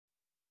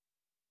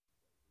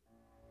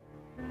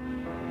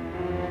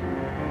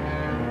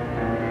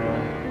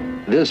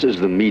This is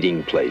the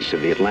meeting place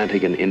of the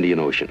Atlantic and Indian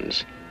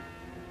Oceans.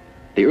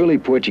 The early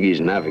Portuguese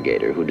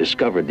navigator who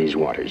discovered these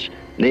waters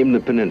named the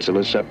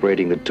peninsula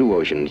separating the two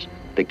oceans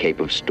the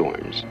Cape of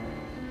Storms.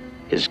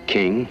 His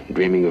king,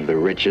 dreaming of the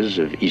riches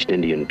of East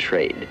Indian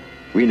trade,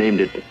 renamed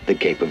it the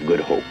Cape of Good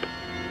Hope.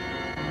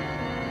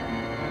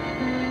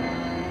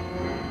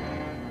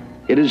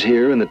 It is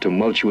here in the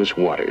tumultuous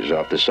waters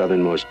off the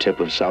southernmost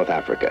tip of South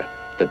Africa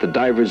that the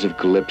divers of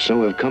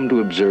Calypso have come to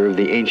observe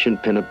the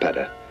ancient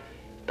pinnipeda,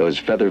 those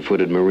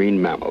feather-footed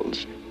marine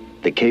mammals,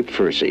 the Cape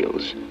fur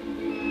seals.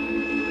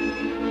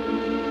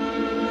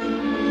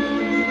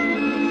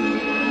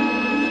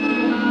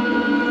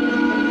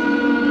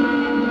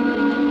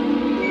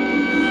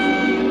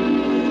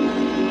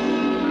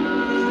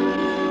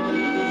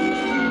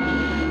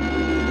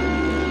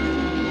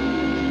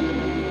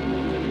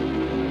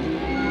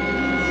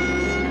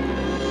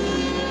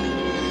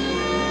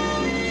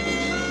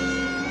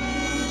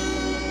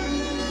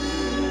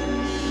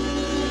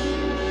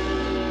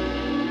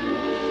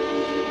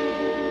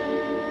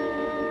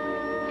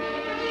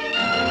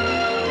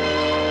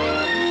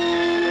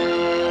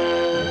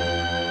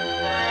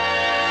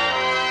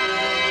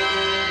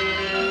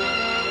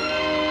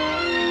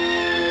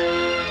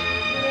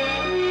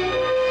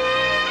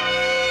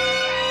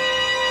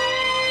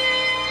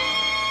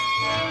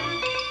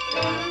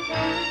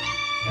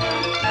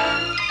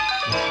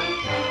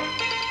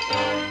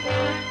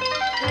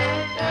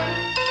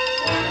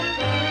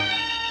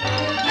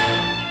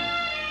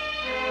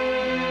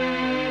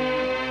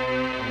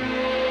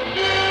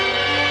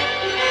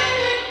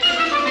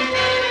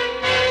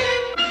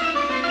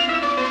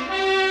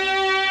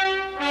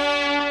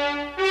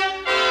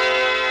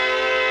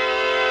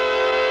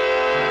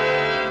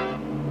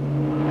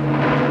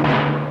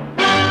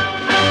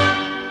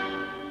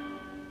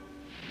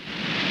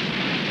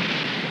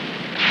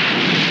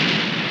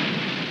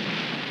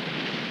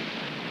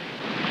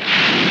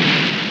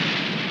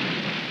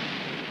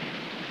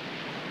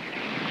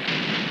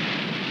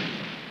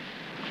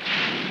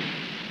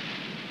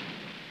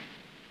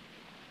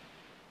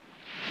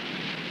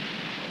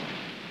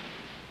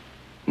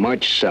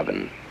 March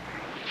 7.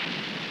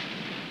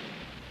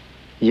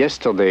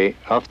 Yesterday,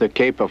 off the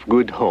Cape of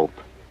Good Hope,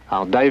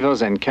 our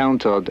divers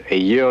encountered a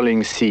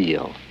yearling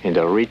seal in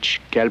the rich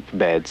kelp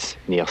beds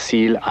near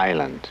Seal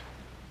Island.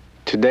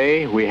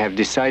 Today, we have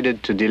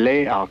decided to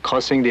delay our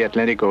crossing the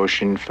Atlantic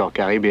Ocean for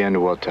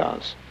Caribbean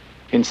waters.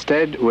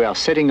 Instead, we are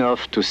setting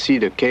off to see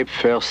the Cape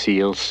fur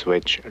seals,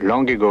 which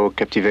long ago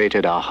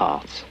captivated our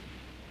hearts.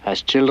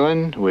 As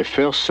children, we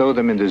first saw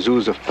them in the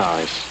zoos of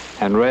Paris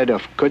and read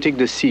of Kotick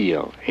the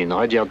seal in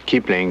Rudyard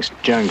Kipling's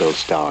Jungle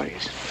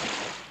Stories.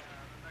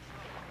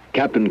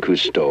 Captain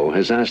Cousteau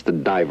has asked the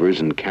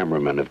divers and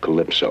cameramen of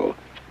Calypso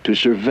to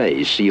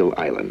survey Seal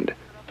Island,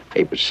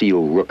 a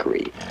seal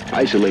rookery,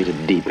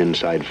 isolated deep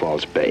inside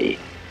False Bay,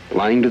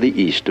 lying to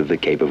the east of the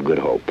Cape of Good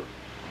Hope.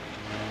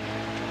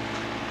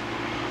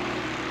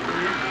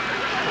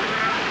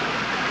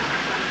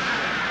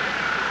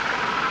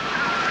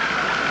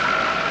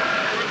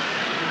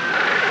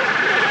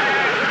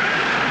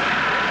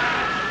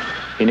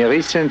 In a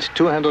recent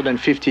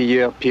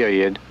 250-year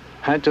period,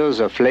 hunters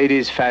of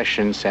ladies'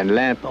 fashions and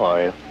lamp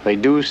oil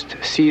reduced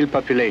seal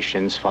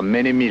populations from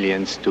many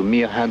millions to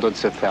mere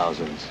hundreds of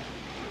thousands.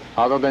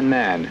 Other than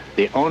man,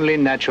 the only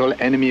natural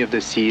enemy of the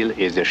seal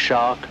is the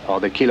shark or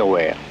the killer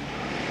whale.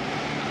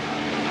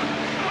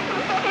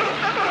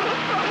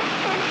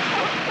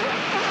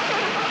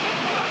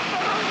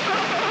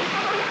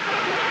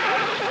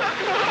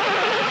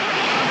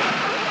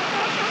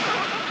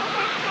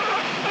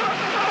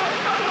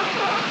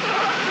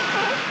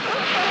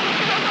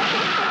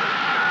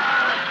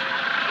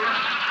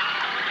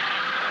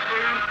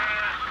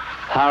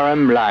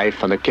 Harem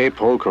life on the Cape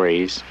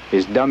rookeries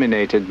is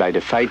dominated by the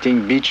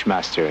fighting beach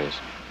masters,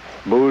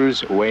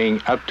 bulls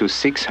weighing up to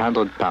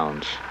 600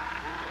 pounds.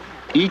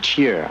 Each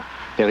year,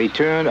 they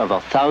return over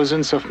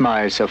thousands of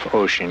miles of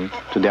ocean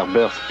to their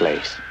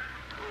birthplace.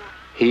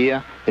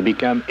 Here, they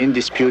become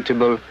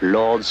indisputable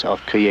lords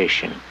of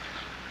creation.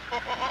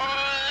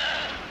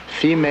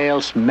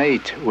 Females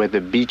mate with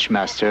the beach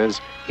masters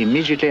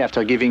immediately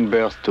after giving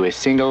birth to a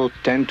single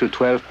 10 to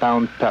 12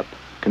 pound pup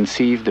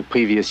conceived the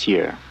previous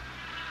year.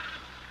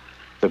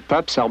 The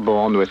pups are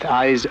born with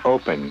eyes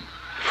open,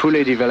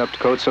 fully developed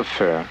coats of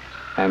fur,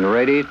 and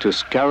ready to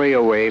scurry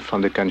away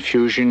from the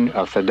confusion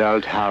of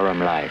adult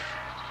harem life.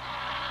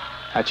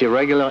 At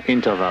irregular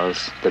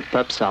intervals, the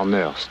pups are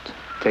nursed,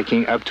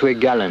 taking up to a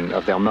gallon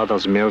of their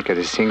mother's milk at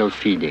a single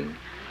feeding.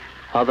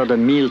 Other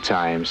than meal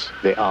times,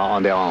 they are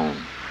on their own.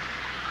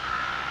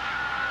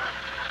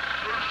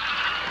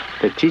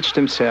 They teach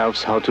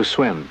themselves how to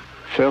swim,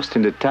 first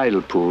in the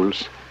tidal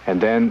pools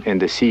and then in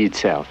the sea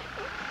itself.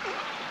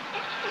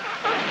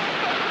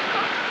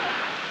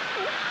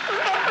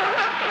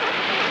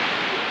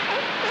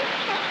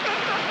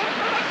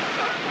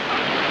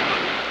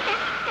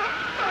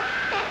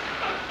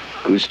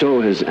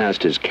 Cousteau has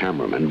asked his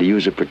cameraman to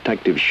use a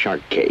protective shark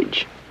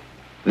cage.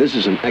 This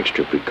is an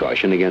extra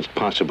precaution against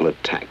possible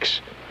attacks,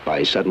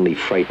 by suddenly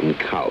frightened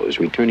cows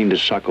returning to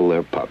suckle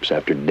their pups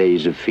after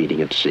days of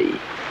feeding at sea.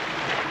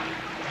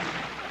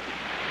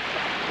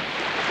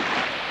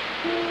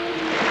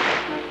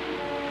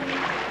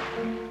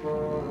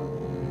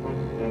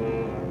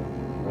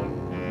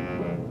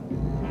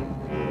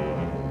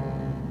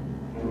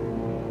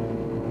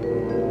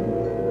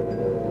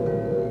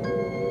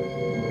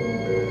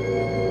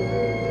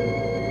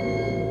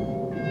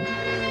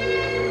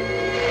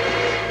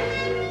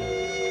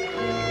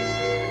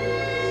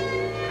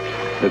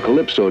 The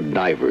Calypso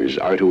divers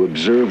are to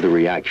observe the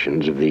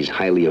reactions of these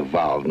highly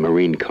evolved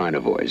marine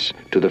carnivores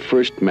to the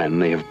first men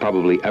they have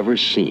probably ever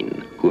seen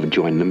who have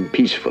joined them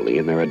peacefully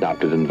in their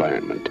adopted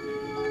environment.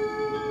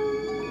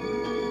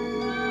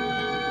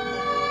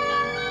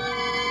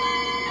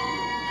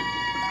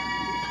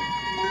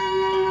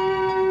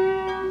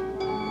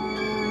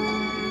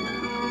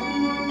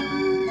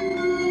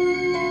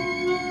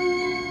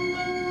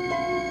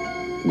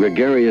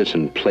 Gregarious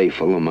and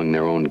playful among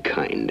their own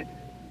kind,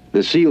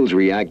 the seals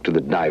react to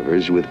the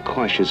divers with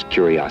cautious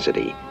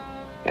curiosity.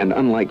 And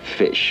unlike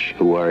fish,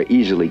 who are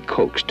easily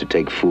coaxed to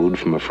take food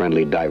from a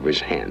friendly diver's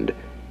hand,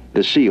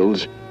 the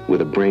seals, with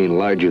a brain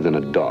larger than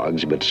a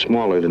dog's but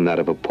smaller than that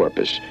of a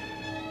porpoise,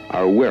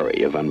 are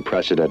wary of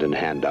unprecedented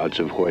handouts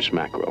of horse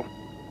mackerel.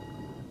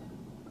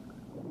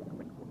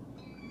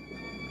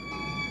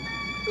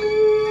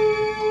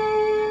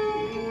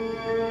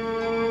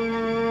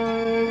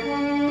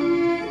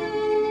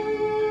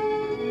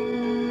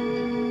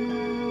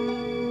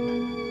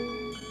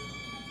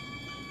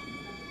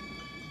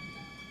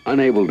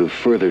 Unable to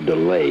further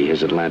delay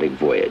his Atlantic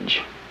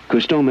voyage,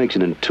 Cousteau makes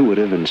an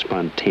intuitive and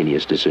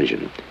spontaneous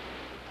decision.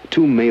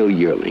 2 male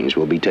yearlings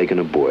will be taken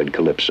aboard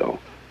Calypso.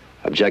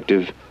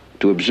 Objective,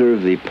 to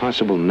observe the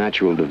possible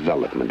natural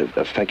development of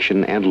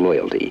affection and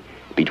loyalty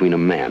between a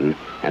man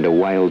and a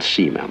wild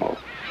sea mammal.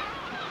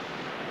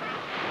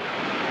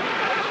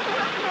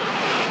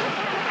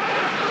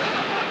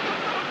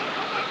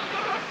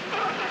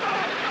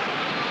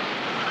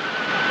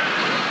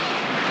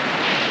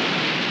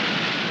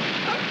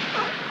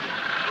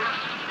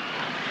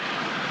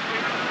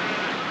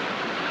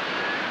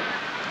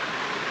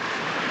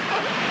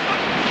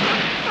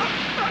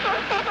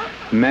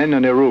 Men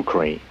on a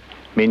rookery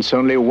means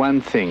only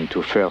one thing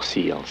to fur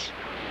seals: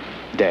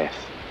 death.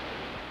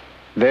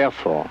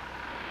 Therefore,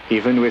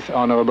 even with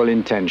honorable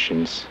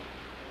intentions,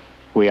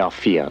 we are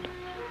feared.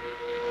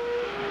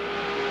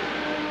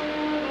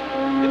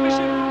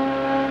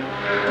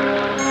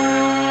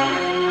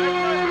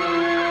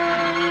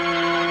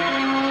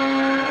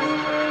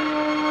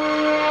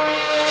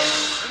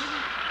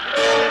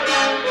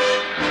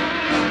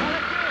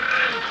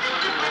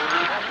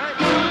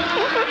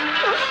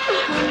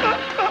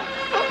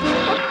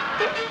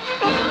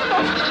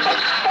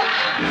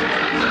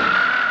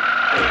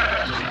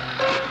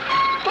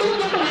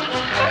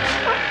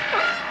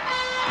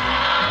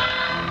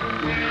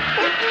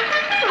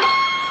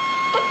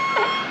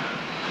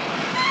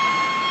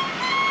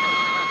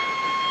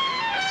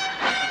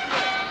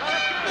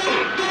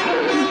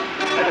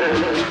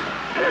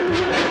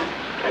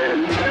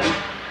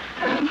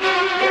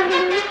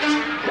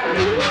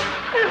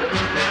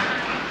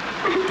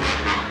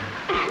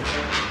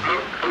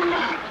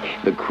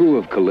 The crew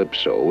of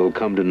Calypso will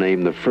come to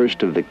name the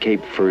first of the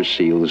Cape fur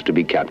seals to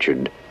be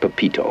captured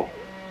Pepito,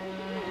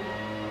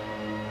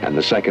 and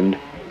the second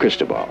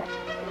Cristobal.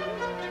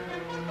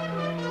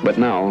 But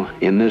now,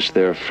 in this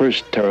their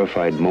first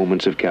terrified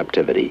moments of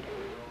captivity,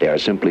 they are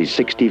simply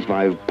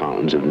 65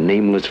 pounds of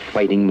nameless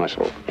fighting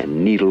muscle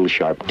and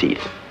needle-sharp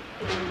teeth.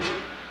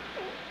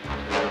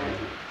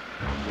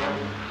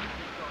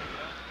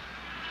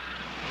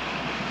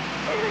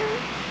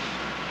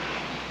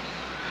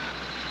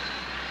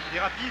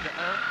 Rapide,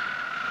 hein?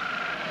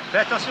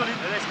 Fais attention,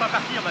 ne laisse pas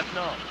partir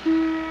maintenant.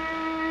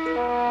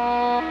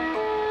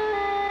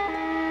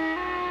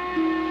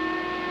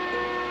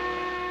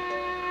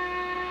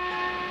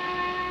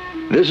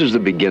 This is the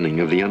beginning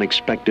of the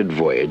unexpected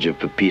voyage of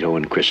Pepito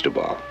and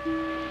Cristobal.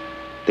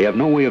 They have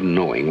no way of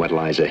knowing what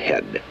lies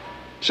ahead,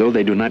 so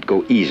they do not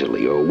go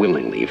easily or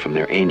willingly from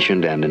their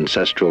ancient and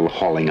ancestral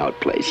hauling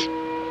out place.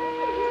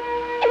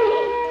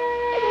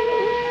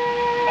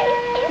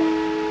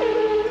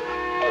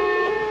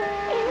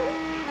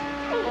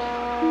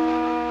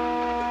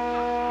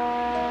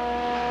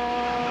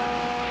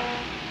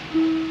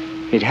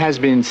 It has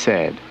been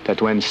said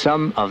that when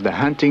some of the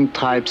hunting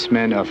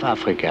tribesmen of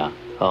Africa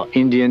or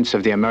Indians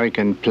of the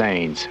American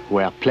plains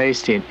were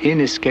placed in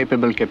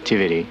inescapable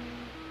captivity,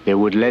 they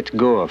would let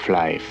go of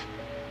life,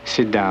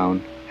 sit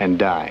down, and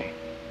die.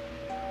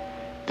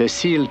 The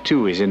seal,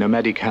 too, is a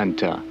nomadic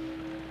hunter.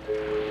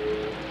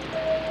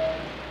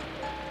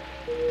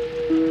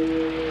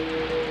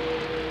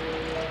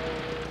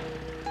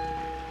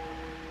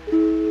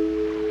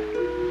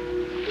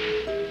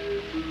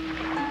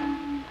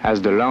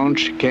 As the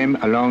launch came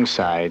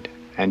alongside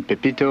and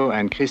Pepito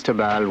and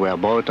Cristobal were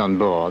brought on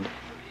board,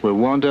 we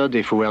wondered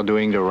if we were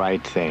doing the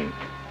right thing.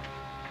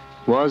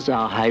 Was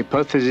our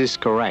hypothesis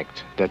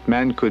correct that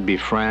man could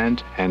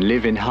befriend and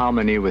live in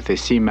harmony with a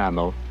sea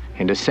mammal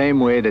in the same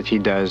way that he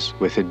does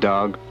with a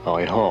dog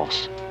or a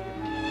horse.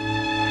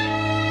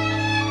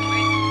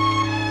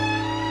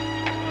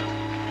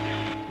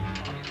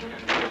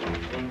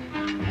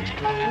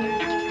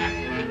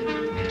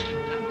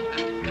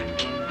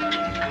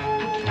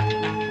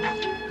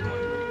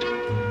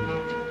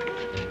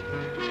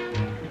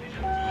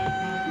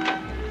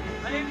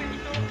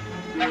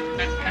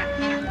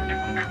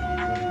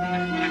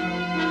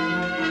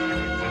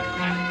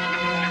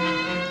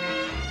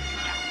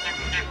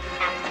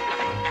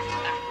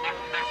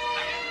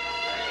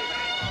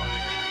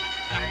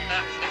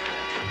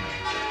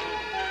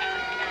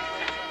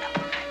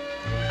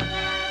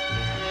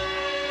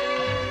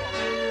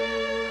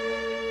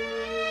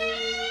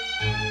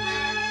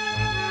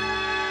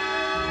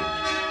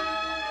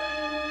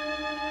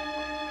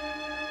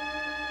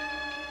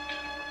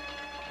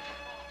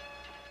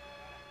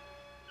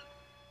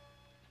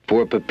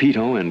 For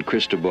Pepito and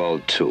Cristobal,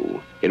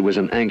 too, it was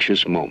an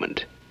anxious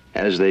moment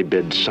as they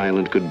bid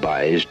silent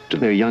goodbyes to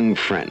their young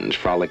friends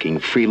frolicking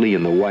freely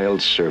in the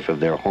wild surf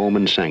of their home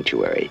and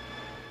sanctuary,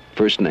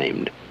 first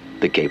named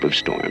the Cape of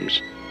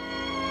Storms.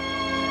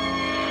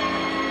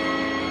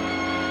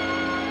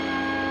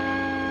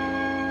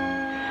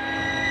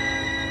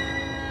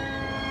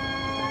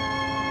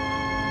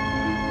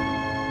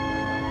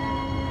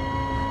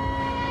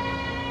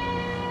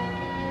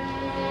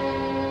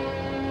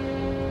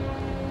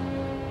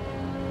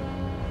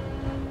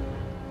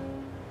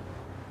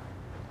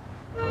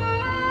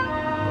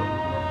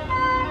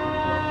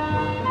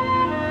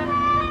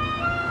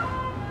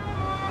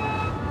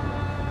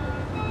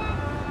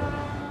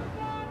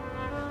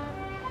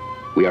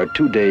 We are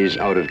 2 days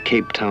out of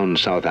Cape Town,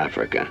 South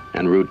Africa,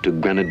 en route to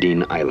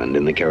Grenadine Island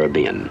in the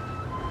Caribbean.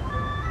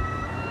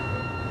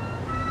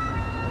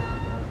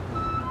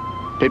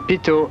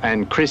 Pepito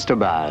and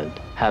Cristobal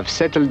have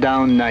settled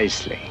down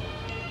nicely,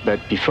 but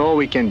before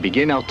we can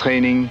begin our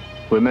training,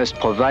 we must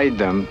provide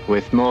them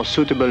with more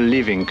suitable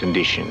living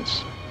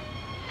conditions.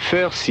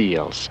 Fur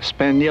seals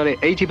spend nearly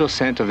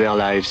 80% of their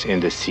lives in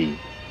the sea.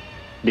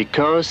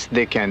 Because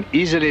they can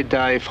easily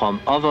die from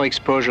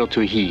overexposure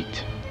to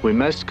heat, we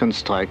must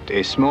construct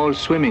a small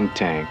swimming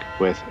tank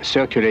with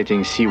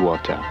circulating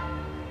seawater.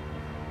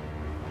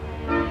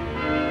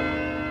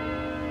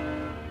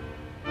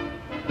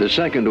 The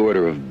second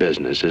order of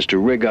business is to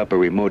rig up a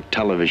remote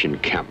television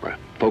camera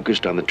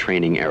focused on the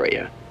training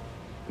area.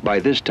 By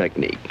this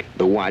technique,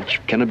 the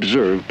watch can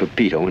observe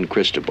Pepito and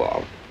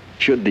Cristobal,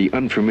 should the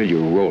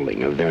unfamiliar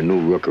rolling of their new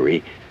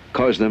rookery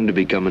cause them to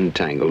become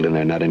entangled in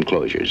their net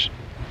enclosures.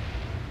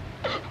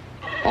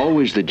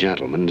 Always the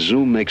gentleman,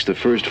 Zoom makes the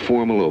first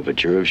formal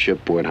overture of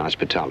shipboard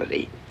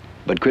hospitality,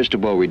 but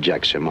Cristobal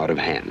rejects him out of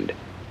hand.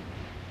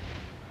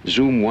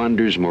 Zoom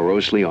wanders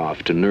morosely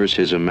off to nurse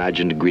his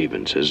imagined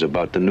grievances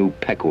about the new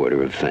peck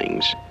order of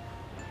things.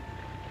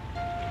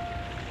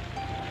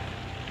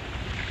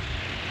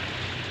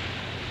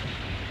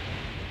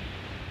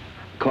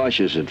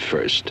 Cautious at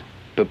first,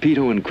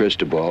 Pepito and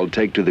Cristobal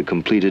take to the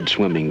completed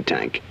swimming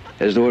tank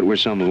as though it were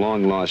some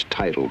long-lost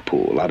tidal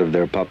pool out of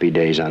their puppy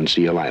days on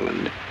Seal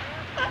Island.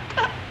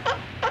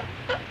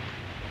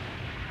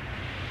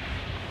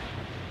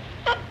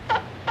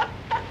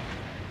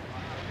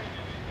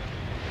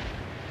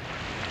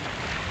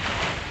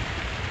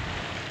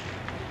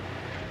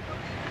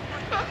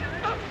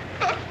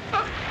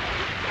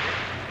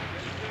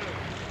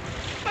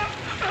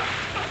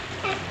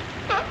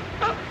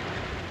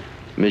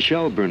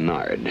 Michel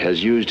Bernard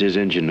has used his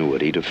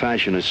ingenuity to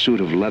fashion a suit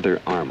of leather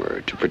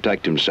armor to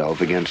protect himself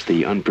against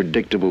the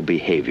unpredictable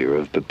behavior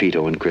of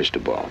Pepito and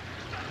Cristobal.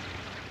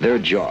 Their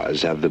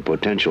jaws have the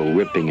potential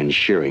ripping and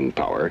shearing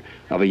power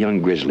of a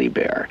young grizzly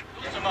bear.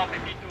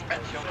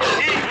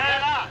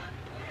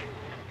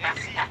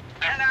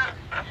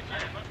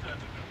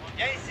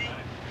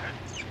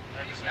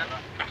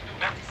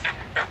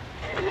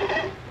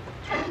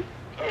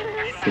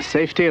 The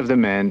safety of the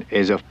men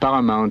is of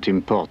paramount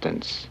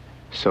importance.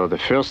 So the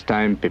first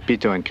time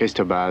Pepito and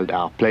Cristobal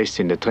are placed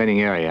in the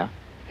training area,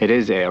 it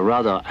is a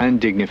rather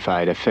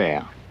undignified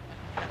affair.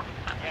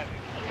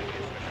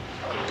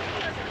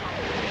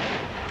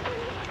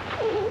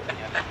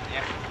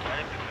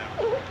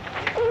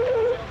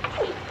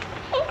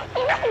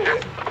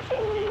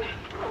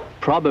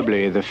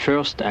 Probably the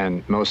first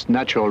and most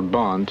natural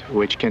bond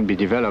which can be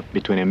developed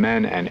between a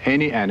man and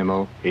any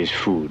animal is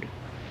food.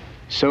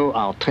 So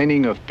our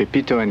training of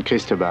Pepito and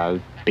Cristobal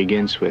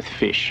begins with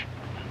fish.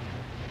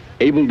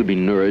 Able to be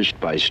nourished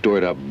by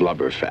stored-up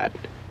blubber fat,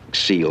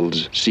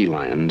 seals, sea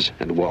lions,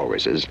 and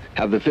walruses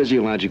have the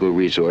physiological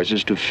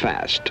resources to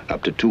fast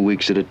up to 2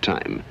 weeks at a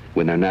time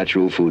when their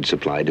natural food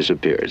supply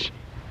disappears.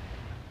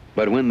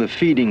 But when the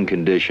feeding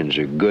conditions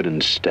are good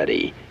and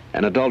steady,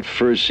 an adult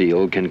fur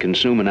seal can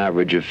consume an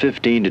average of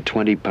 15 to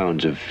 20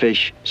 pounds of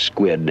fish,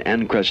 squid,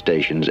 and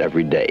crustaceans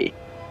every day.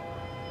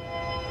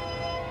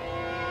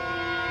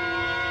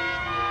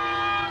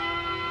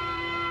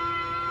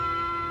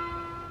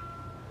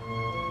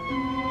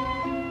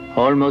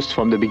 Almost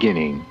from the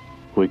beginning,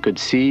 we could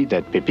see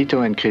that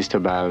Pepito and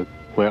Cristobal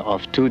were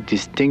of two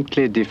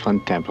distinctly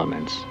different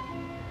temperaments.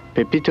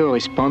 Pepito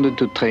responded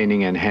to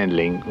training and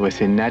handling with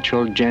a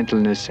natural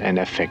gentleness and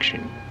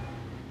affection.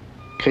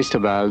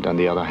 Cristobal, on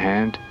the other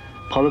hand,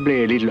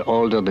 probably a little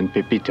older than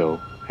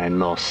Pepito and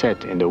more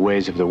set in the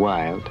ways of the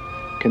wild,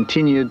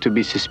 continued to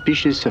be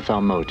suspicious of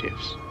our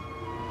motives.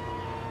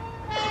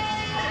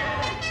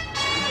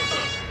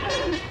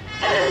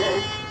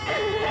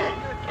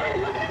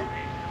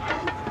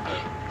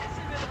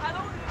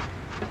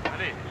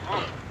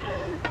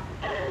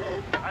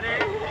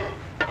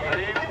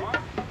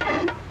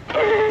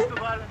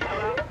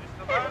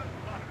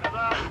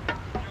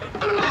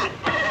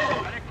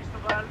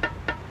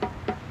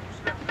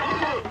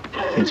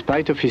 In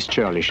spite of his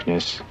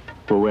churlishness,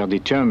 we were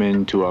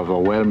determined to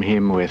overwhelm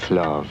him with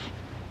love,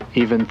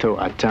 even though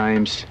at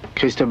times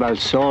Cristobal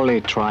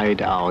sorely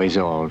tried our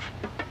resolve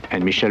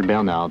and Michel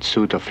Bernard's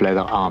suit of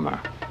leather armor.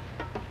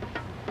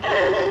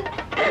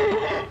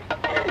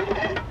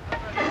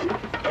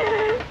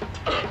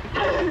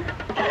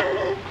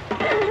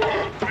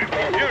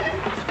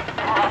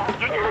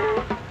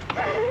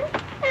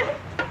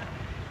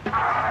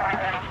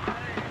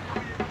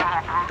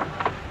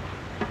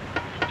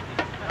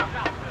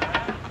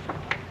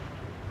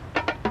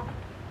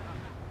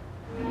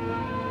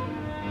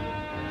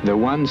 The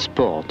one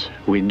sport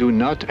we do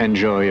not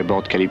enjoy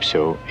aboard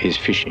Calypso is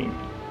fishing.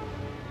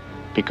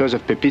 Because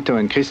of Pepito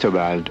and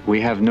Cristobal,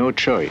 we have no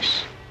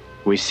choice.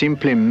 We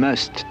simply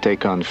must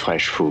take on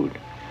fresh food.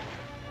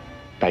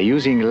 By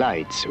using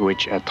lights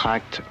which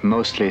attract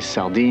mostly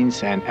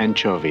sardines and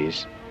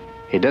anchovies,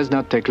 it does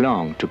not take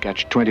long to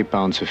catch 20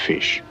 pounds of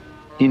fish,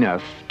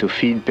 enough to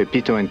feed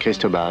Pepito and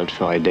Cristobal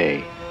for a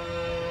day.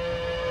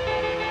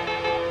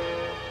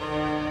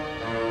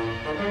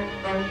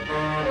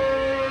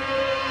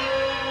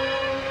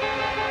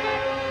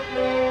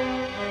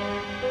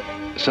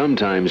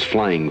 Sometimes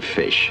flying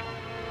fish,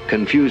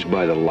 confused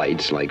by the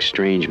lights like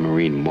strange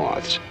marine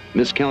moths,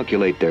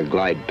 miscalculate their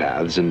glide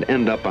paths and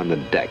end up on the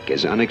deck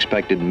as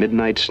unexpected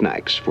midnight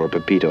snacks for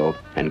Pepito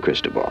and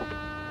Cristobal.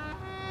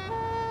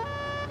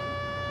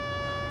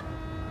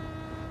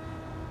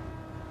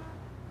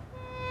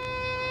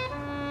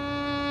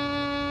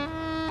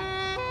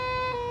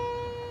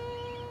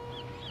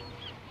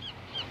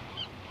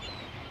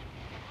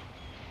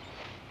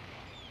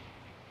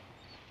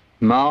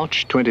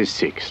 March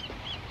 26th.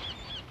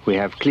 We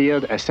have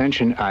cleared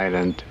Ascension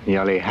Island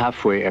nearly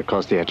halfway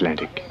across the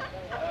Atlantic.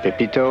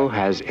 Pepito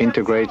has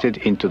integrated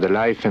into the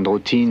life and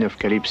routine of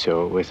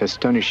Calypso with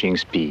astonishing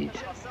speed.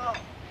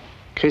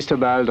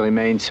 Cristobal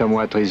remains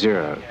somewhat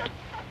reserved,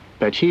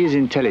 but he is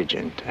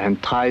intelligent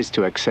and tries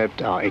to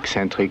accept our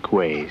eccentric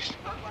ways.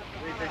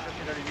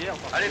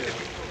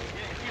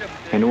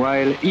 And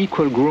while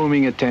equal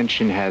grooming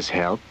attention has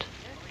helped,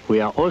 we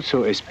are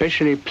also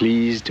especially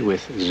pleased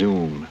with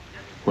Zoom,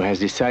 who has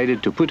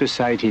decided to put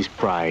aside his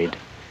pride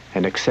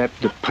and accept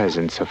the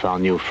presence of our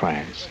new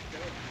friends.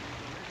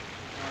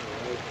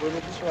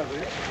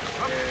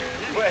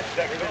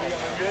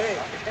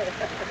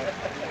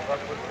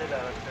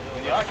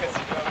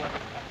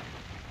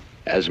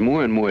 As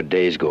more and more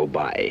days go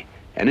by,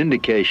 an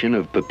indication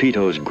of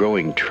Pepito's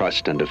growing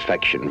trust and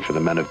affection for the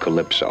men of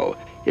Calypso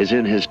is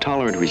in his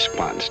tolerant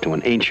response to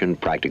an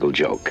ancient practical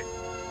joke.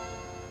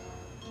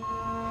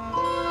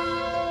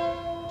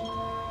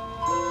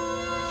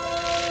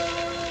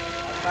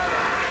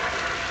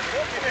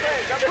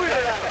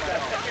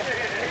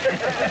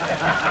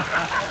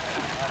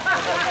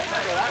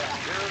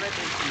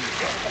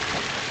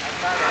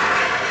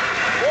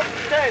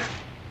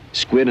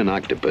 Squid and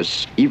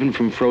octopus, even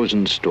from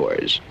frozen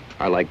stores,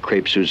 are like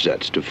crepe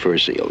Suzettes to fur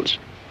seals.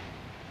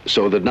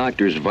 So the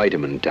doctor's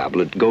vitamin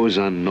tablet goes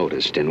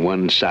unnoticed in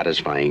one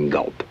satisfying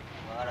gulp.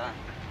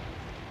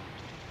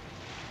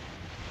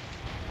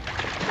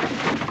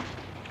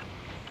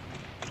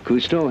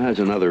 Cousteau has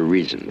another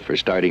reason for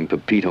starting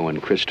Pepito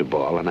and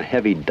Cristobal on a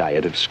heavy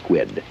diet of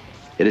squid.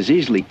 It is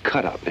easily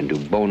cut up into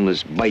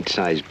boneless,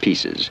 bite-sized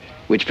pieces,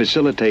 which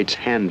facilitates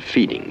hand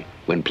feeding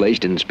when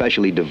placed in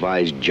specially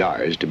devised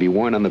jars to be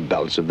worn on the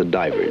belts of the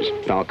divers,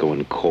 Falco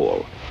and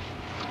Cole.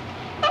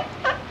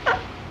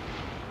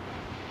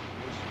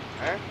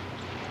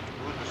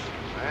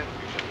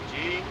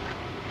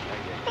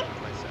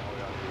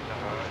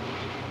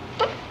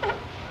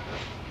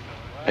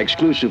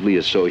 Exclusively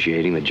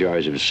associating the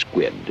jars of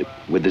squid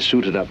with the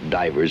suited-up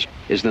divers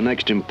is the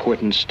next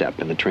important step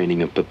in the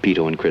training of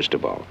Pepito and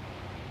Cristobal.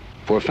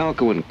 For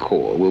Falco and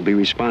Cole will be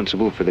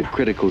responsible for the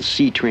critical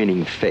sea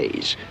training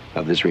phase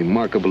of this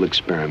remarkable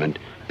experiment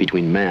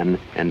between man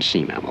and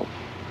sea mammal.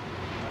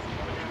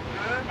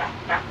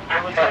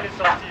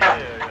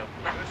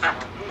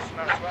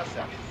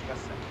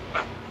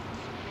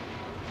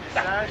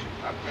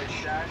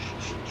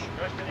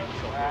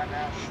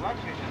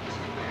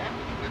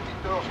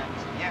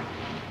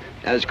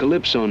 As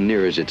Calypso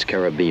nears its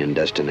Caribbean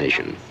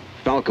destination,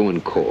 Falco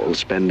and Cole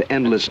spend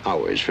endless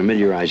hours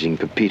familiarizing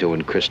Pepito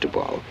and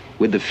Cristobal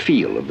with the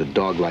feel of the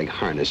dog-like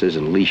harnesses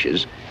and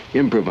leashes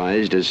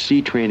improvised as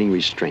sea training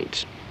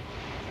restraints.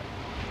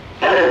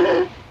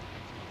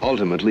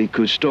 Ultimately,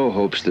 Cousteau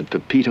hopes that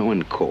Pepito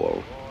and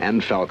Cole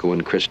and Falco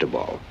and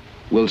Cristobal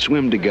will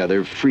swim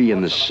together free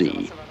in the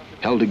sea,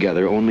 held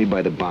together only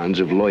by the bonds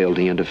of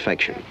loyalty and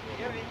affection.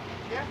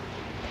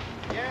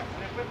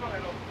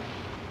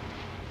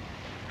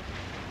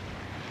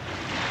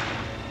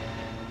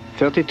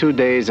 "32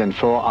 days and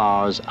 4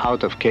 hours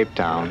out of Cape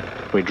Town,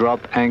 we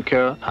drop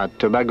anchor at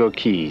Tobago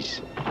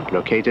Keys,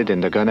 located in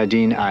the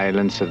Grenadine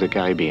Islands of the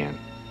Caribbean.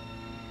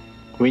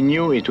 We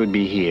knew it would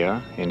be here,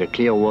 in the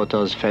clear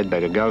waters fed by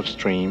the Gulf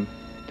Stream,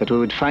 that we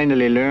would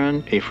finally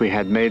learn if we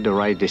had made the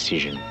right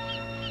decision,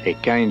 a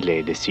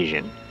kindly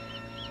decision.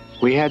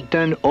 We had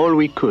done all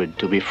we could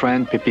to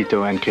befriend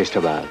Pepito and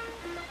Cristobal.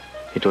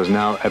 It was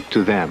now up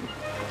to them.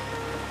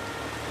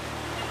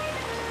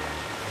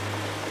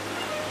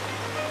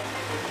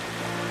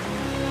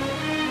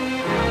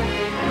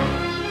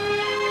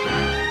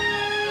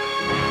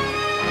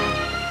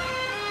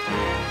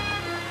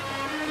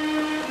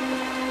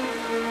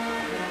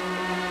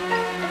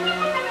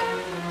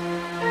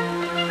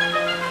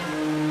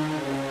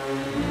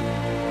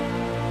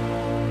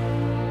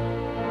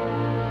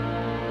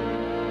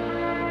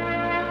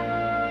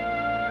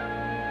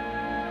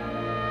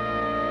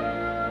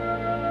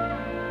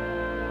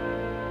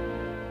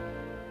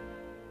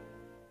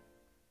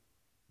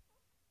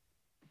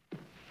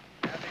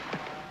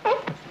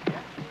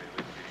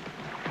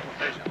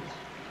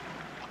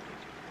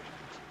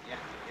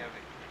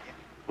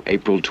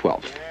 April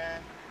 12th.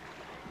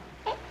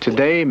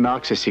 Today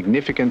marks a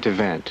significant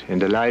event in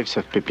the lives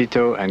of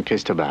Pepito and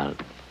Cristobal.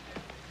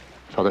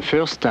 For the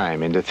first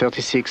time in the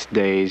 36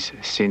 days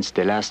since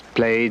they last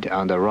played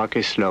on the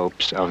rocky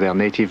slopes of their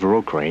native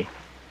rookery,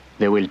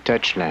 they will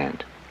touch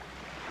land.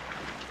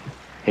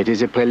 It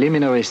is a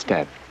preliminary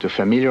step to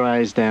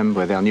familiarize them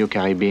with their new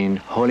Caribbean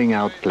hauling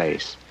out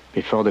place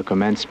before the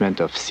commencement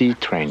of sea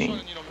training.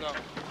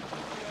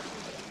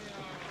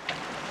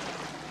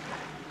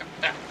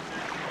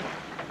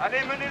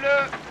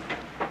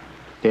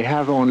 They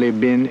have only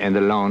been in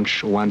the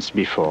launch once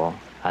before,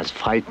 as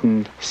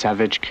frightened,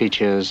 savage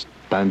creatures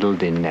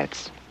bundled in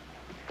nets,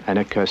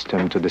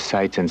 unaccustomed to the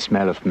sights and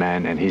smell of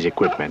man and his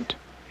equipment.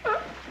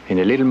 In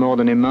a little more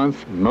than a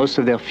month, most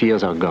of their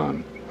fears are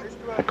gone.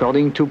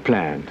 According to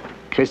plan,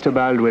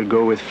 Cristobal will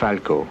go with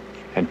Falco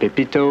and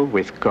Pepito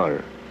with Col.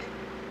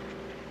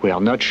 We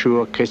are not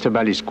sure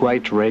Cristobal is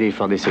quite ready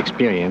for this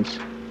experience,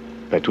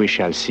 but we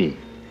shall see.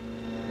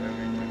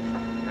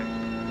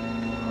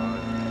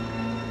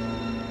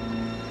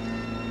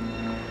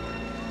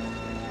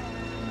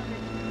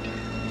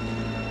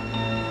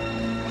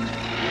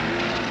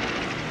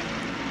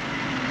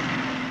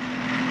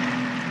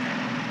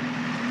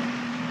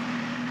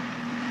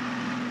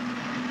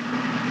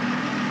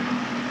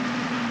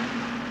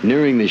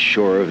 Nearing the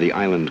shore of the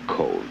island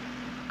cove,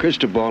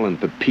 Cristobal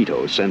and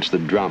Pepito sense the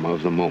drama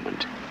of the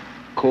moment.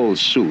 Cole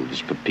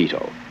soothes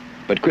Pepito,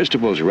 but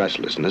Cristobal's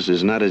restlessness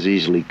is not as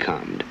easily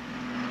calmed.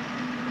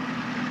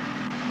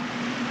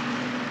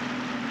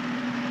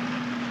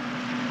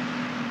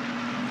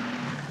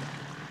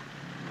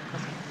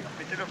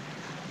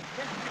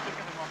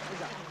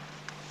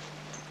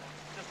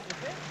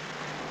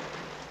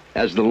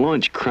 As the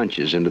launch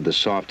crunches into the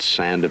soft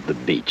sand of the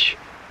beach,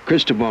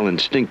 Cristobal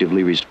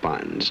instinctively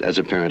responds, as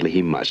apparently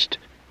he must,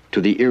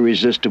 to the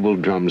irresistible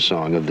drum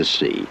song of the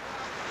sea.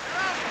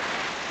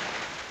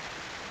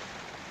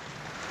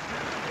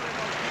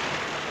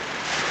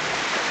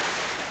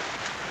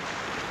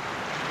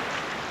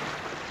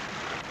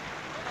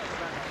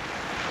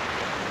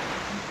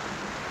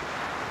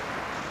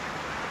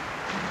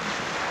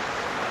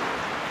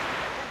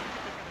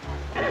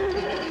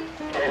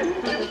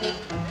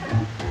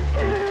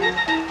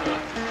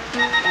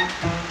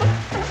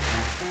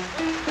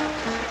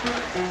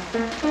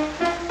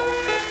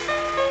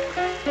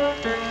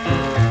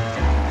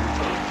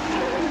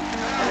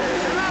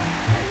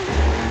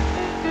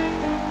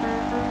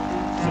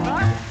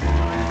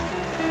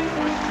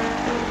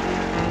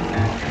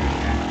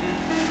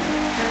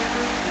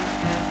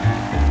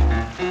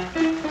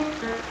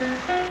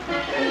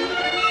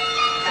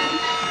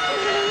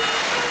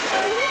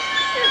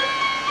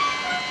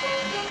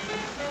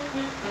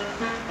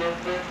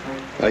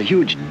 A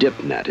huge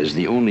dip net is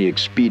the only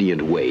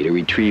expedient way to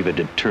retrieve a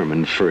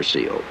determined fur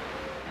seal.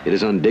 It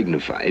is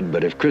undignified,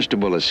 but if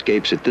Cristobal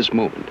escapes at this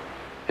moment,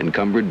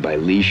 encumbered by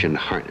leash and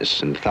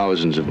harness and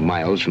thousands of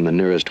miles from the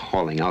nearest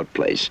hauling out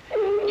place,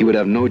 he would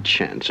have no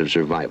chance of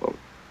survival.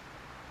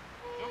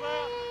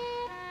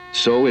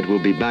 So it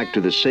will be back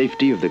to the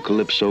safety of the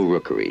Calypso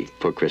rookery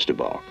for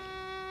Cristobal.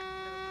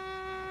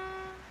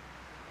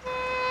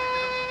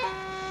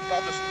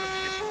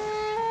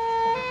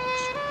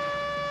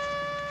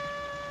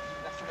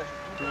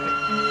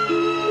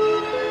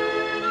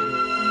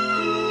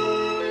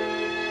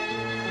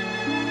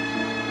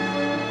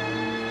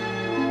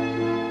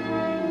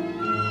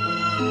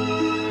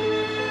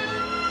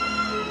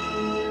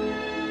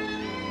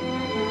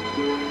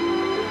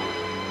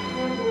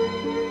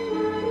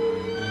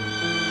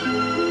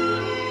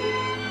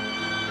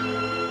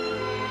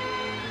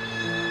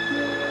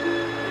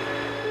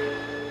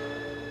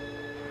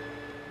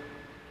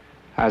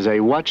 As I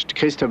watched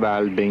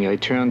Cristobal being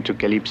returned to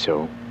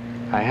Calypso,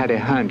 I had a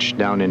hunch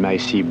down in my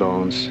sea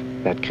bones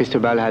that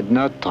Cristobal had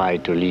not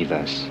tried to leave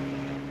us,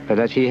 but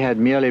that he had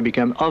merely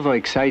become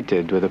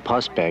overexcited with the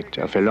prospect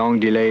of a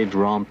long-delayed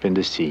romp in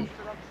the sea.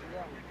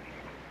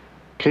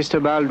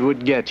 Cristobal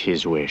would get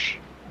his wish,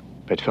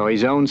 but for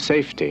his own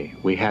safety,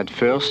 we had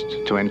first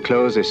to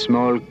enclose a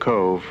small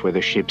cove with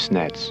the ship's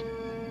nets.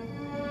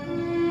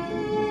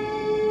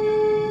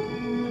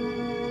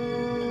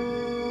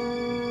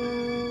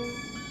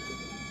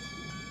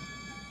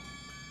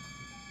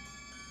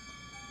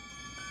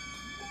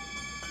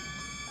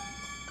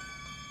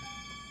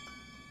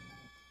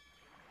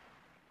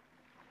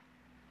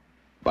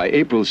 By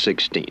April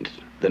 16th,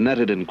 the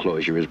netted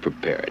enclosure is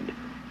prepared.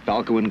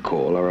 Falco and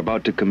Cole are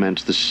about to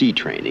commence the sea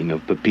training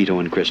of Pepito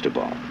and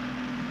Cristobal.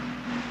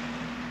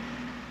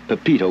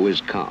 Pepito is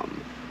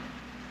calm.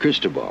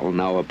 Cristobal,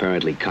 now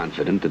apparently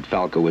confident that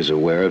Falco is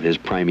aware of his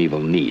primeval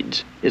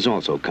needs, is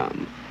also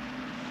calm.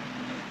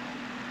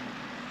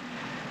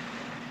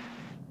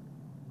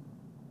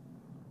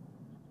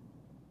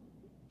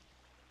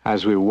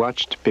 As we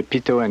watched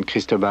Pepito and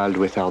Cristobal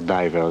with our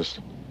divers,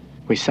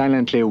 we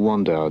silently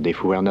wondered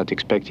if we were not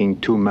expecting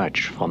too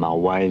much from our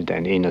wild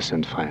and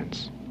innocent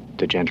friends,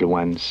 the gentle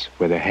ones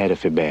with the head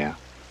of a bear.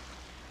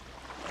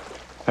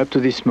 Up to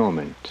this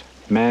moment,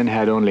 man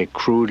had only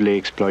crudely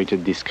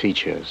exploited these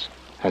creatures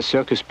as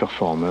circus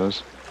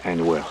performers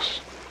and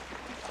worse.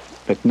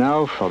 But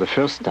now, for the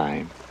first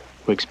time,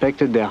 we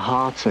expected their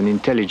hearts and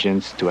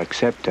intelligence to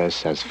accept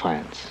us as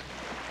friends,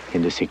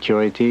 in the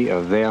security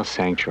of their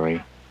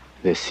sanctuary,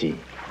 the sea.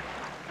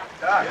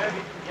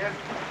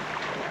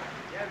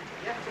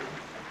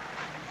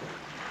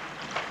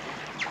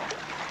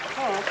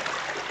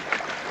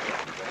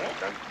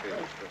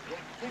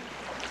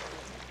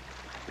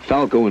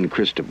 Falco and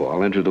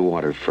Cristobal enter the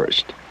water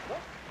first.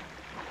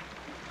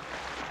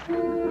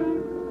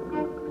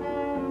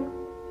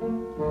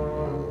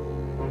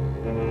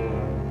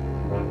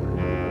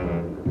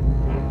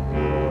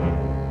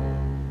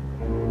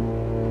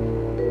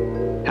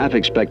 Half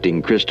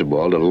expecting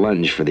Cristobal to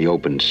lunge for the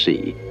open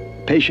sea,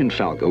 patient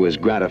Falco is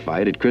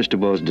gratified at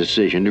Cristobal's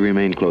decision to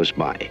remain close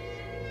by.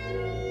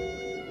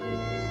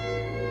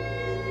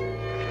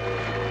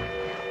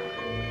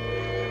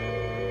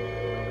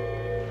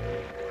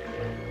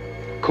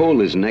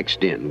 Cole is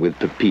next in with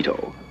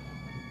Pepito.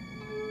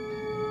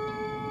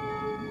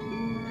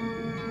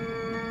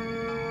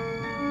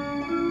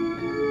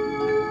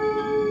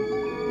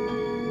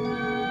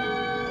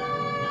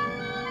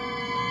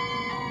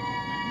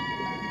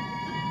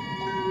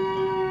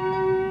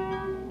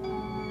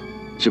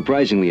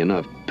 Surprisingly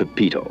enough,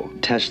 Pepito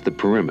tests the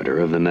perimeter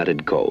of the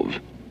netted cove.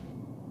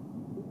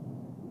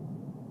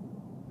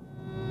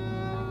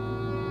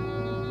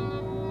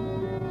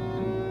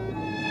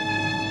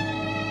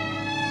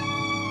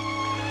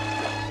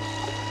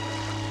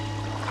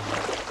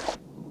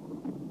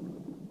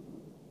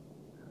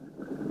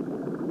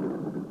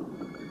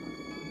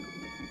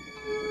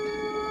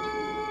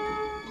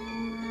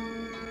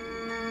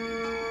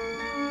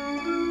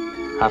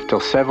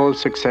 After several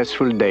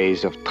successful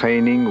days of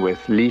training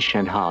with leash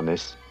and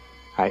harness,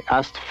 I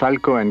asked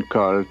Falco and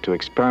Cole to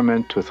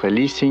experiment with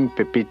releasing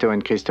Pepito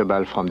and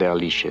Cristobal from their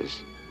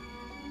leashes.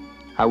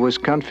 I was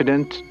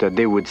confident that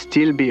they would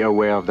still be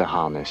aware of the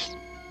harness.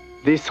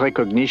 This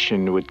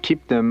recognition would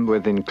keep them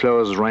within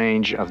close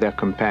range of their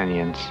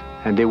companions,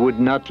 and they would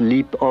not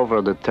leap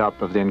over the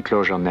top of the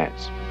enclosure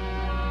nets.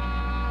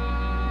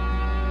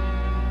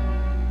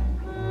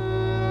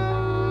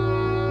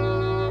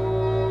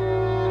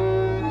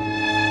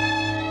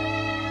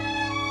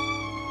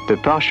 The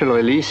partial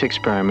release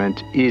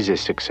experiment is a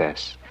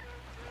success.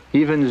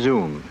 Even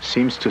Zoom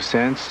seems to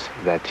sense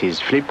that his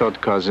flippered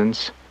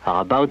cousins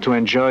are about to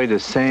enjoy the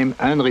same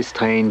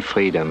unrestrained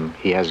freedom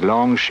he has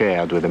long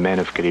shared with the men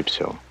of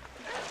Calypso.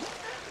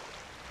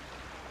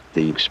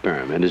 The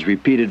experiment is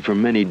repeated for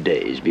many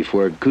days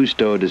before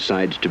Cousteau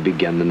decides to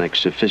begin the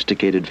next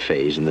sophisticated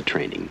phase in the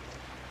training.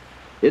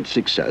 Its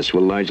success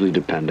will largely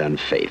depend on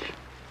faith,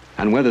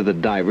 and whether the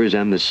divers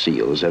and the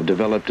seals have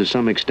developed to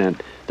some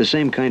extent the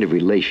same kind of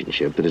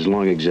relationship that has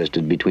long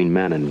existed between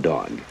man and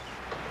dog.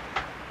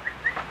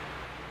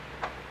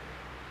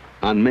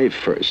 On May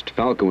 1st,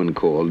 Falco and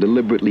Cole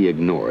deliberately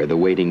ignore the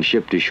waiting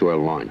ship-to-shore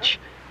launch,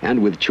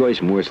 and with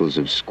choice morsels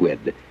of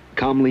squid,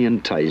 calmly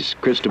entice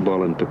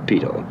Cristobal and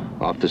Pepito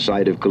off the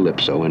side of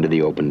Calypso into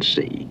the open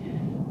sea.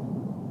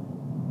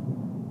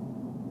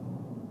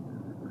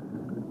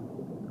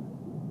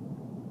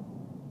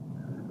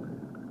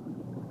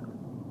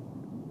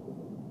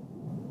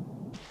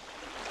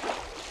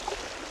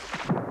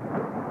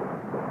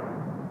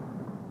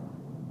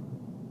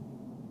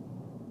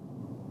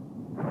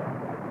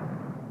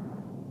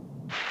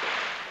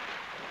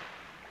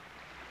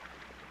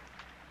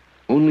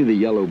 Only the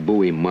yellow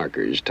buoy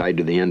markers tied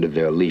to the end of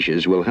their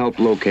leashes will help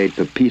locate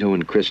Pepito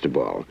and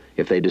Cristobal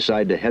if they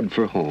decide to head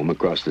for home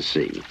across the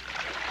sea.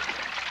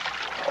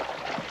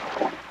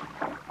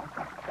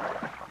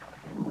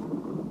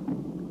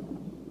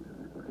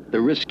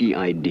 The risky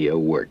idea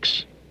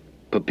works.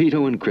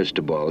 Pepito and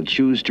Cristobal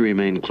choose to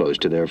remain close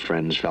to their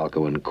friends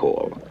Falco and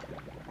Cole.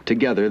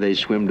 Together, they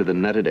swim to the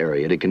netted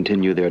area to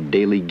continue their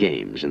daily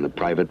games in the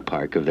private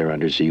park of their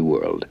undersea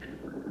world.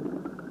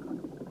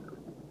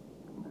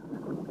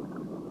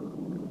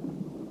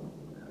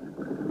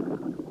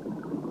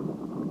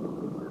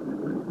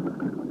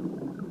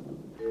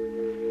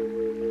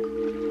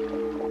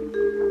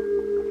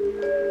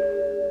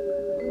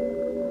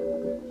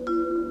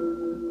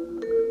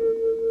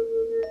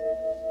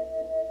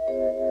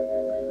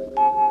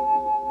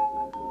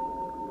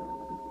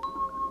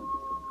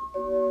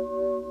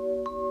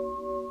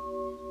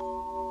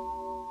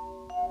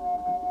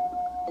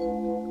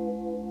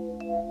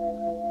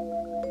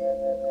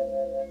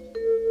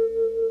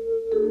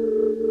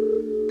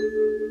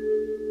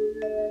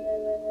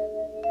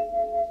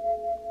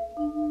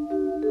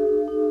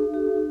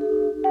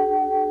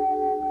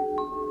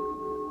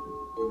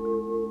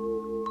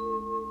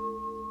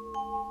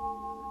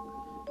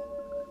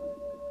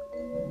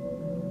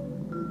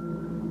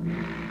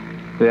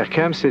 There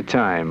comes a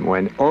time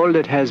when all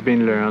that has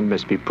been learned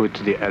must be put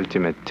to the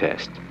ultimate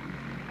test.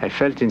 I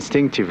felt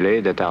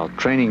instinctively that our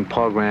training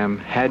program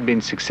had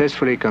been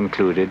successfully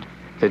concluded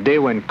the day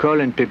when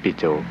Cole and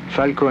Pepito,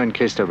 Falco and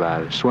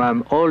Cristobal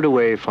swam all the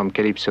way from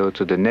Calypso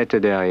to the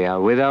netted area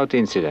without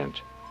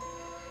incident.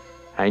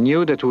 I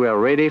knew that we were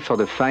ready for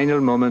the final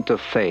moment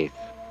of faith,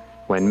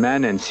 when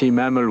man and sea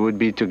mammal would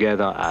be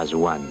together as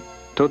one,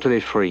 totally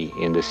free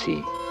in the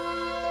sea.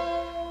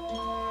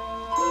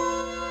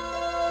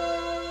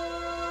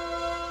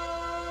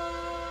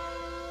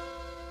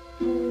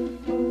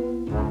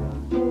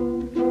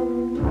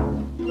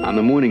 On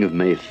the morning of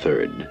May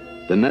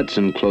 3rd, the nets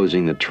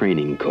enclosing the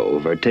training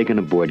cove are taken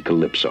aboard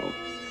Calypso.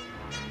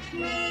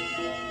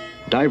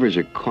 Divers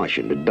are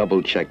cautioned to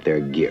double-check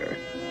their gear.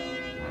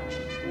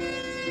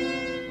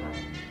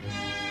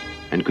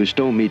 And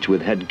Cousteau meets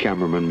with head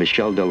cameraman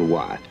Michel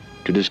Delois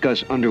to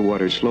discuss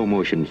underwater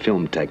slow-motion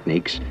film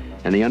techniques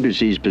and the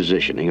undersea's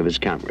positioning of his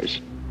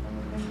cameras.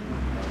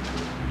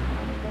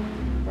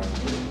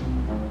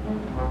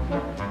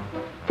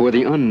 For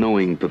the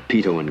unknowing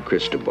Pepito and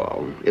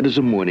Cristobal, it is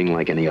a morning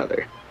like any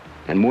other.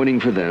 And morning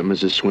for them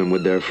is a swim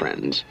with their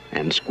friends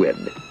and squid.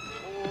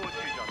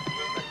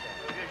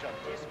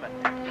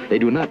 They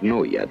do not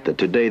know yet that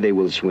today they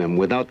will swim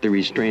without the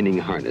restraining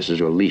harnesses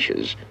or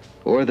leashes,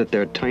 or that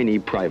their tiny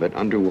private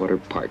underwater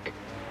park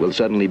will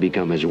suddenly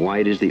become as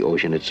wide as the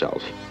ocean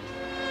itself.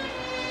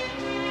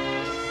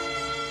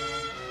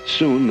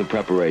 Soon the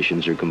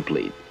preparations are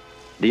complete.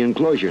 The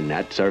enclosure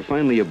nets are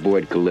finally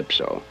aboard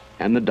Calypso,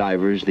 and the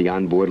divers, the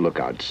onboard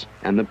lookouts,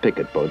 and the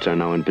picket boats are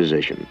now in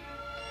position.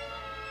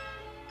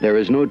 There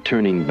is no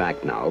turning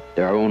back now.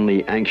 There are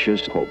only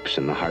anxious hopes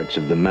in the hearts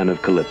of the men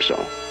of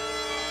Calypso.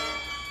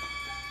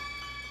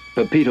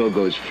 Pepito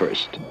goes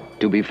first,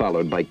 to be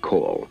followed by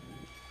Cole.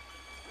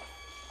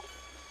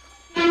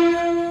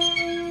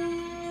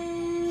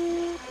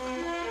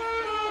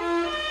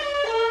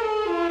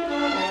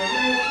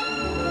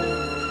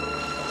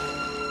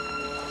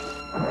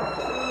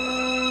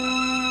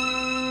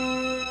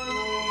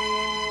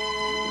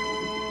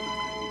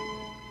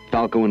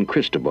 Falco and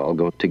Cristobal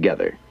go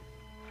together.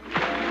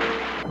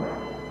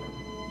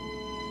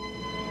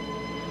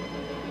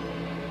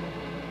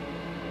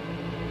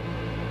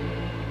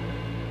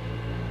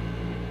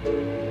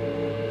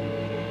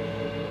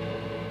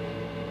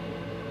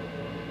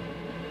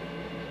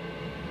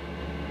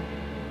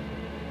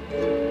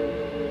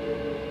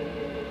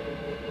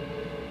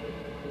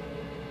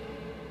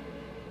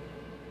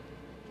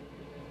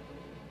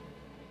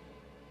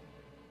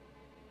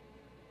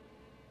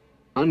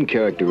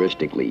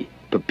 Uncharacteristically,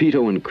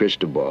 Pepito and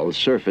Cristobal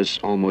surface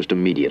almost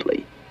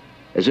immediately,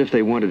 as if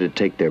they wanted to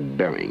take their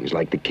bearings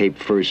like the Cape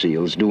fur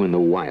seals do in the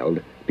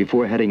wild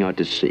before heading out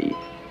to sea.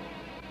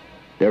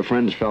 Their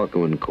friends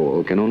Falco and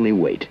Cole can only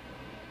wait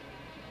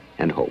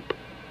and hope.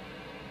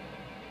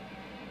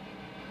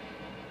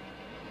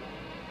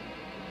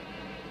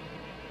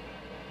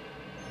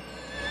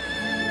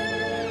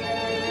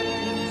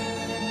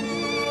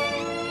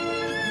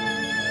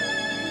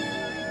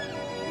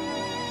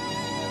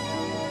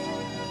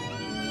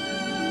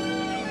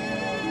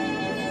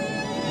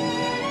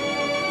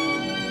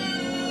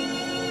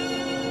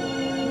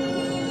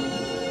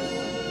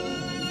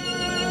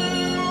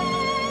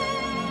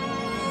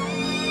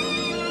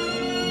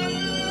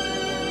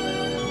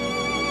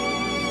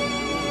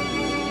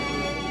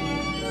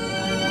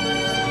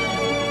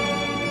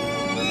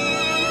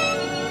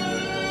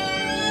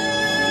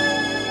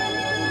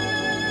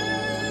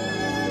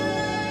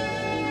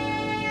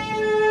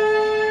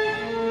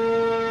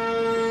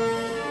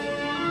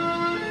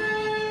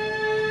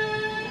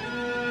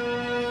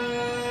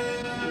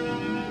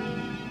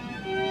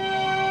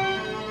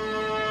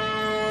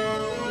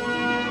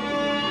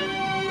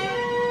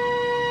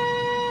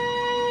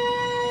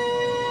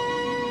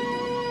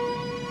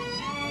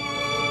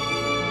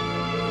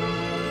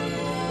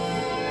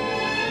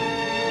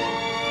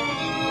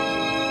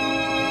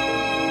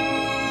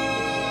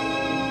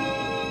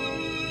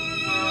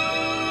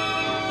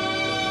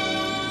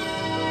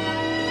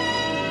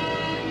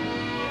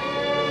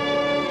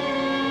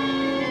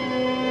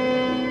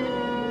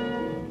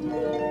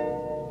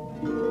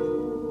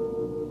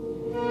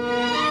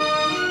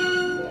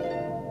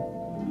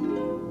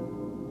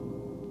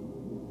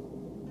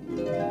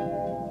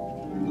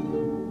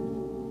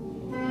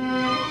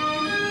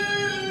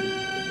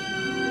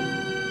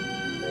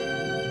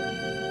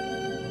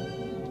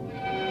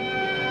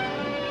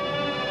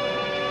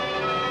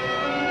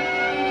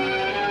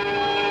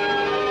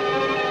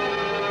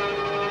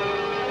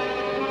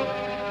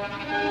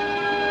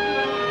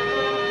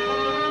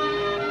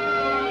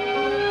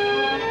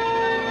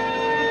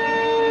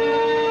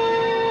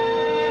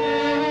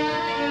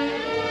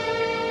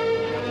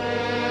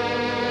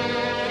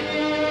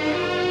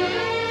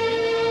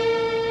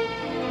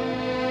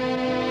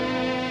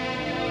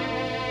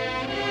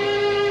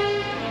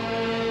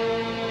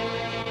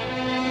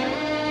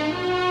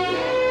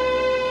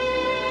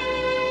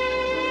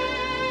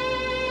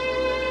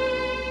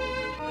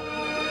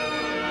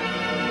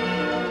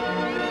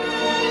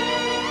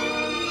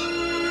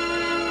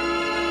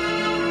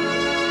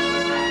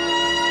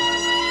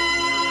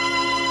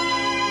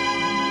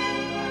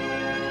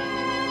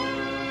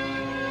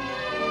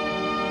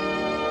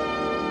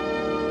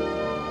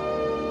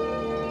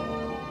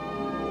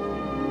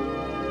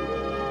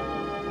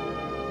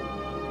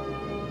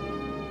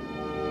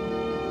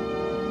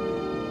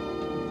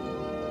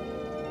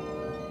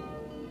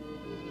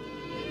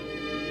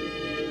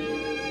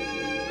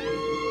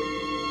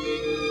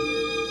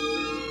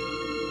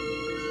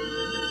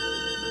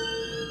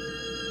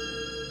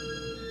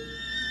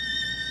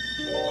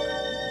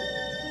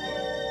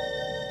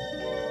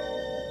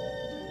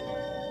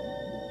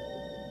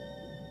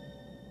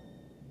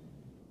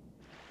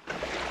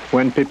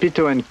 When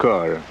Pepito and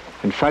Cole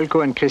and Falco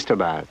and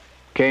Cristobal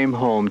came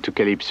home to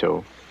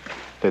Calypso,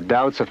 the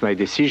doubts of my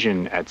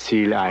decision at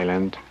Seal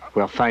Island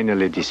were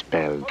finally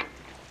dispelled.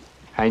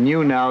 I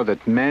knew now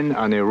that men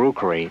on a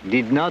rookery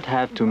did not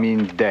have to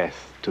mean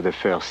death to the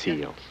fur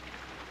seals.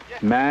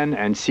 Man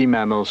and sea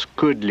mammals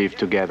could live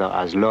together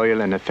as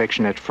loyal and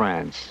affectionate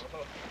friends,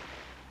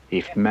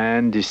 if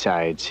man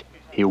decides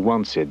he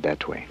wants it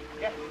that way.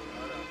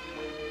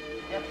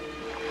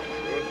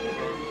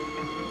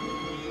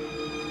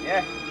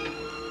 Yeah.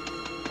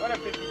 Voilà,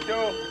 Pepito.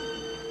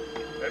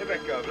 Elle est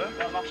impeccable, hein?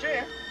 Ça a marché,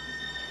 hein?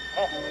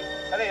 Bon,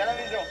 allez, à la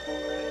maison.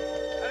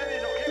 À la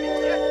maison, viens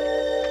vite, viens.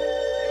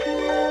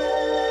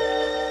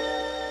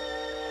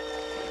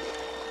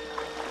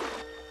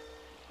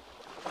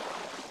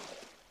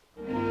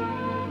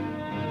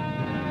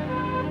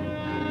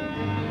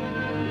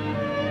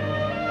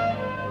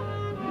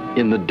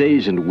 In the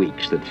days and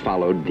weeks that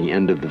followed the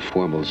end of the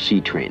formal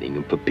sea training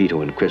of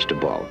Pepito and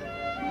Cristobal,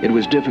 it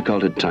was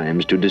difficult at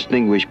times to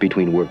distinguish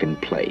between work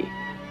and play.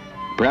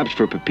 Perhaps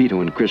for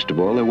Pepito and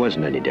Cristobal there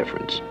wasn't any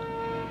difference,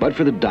 but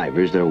for the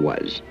divers there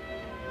was.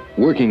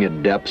 Working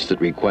at depths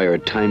that require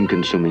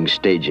time-consuming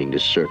staging to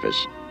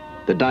surface,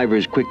 the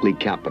divers quickly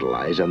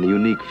capitalize on the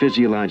unique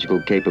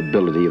physiological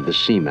capability of the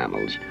sea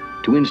mammals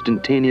to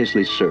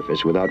instantaneously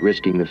surface without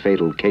risking the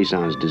fatal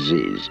caisson's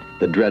disease,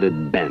 the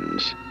dreaded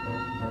bends.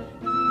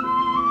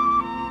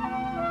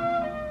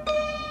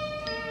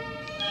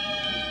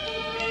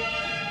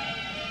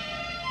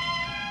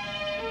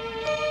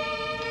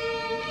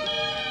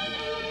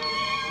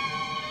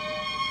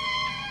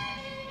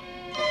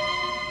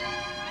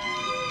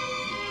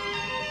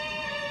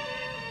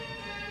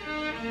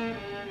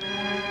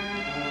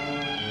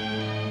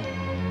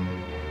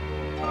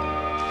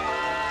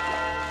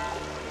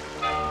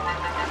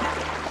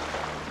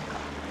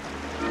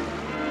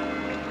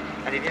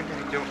 Allez, viens,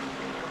 Pepito.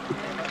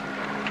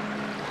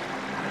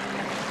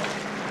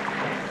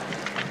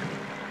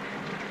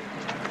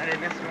 Allez,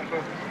 merci, mon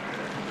pauvre.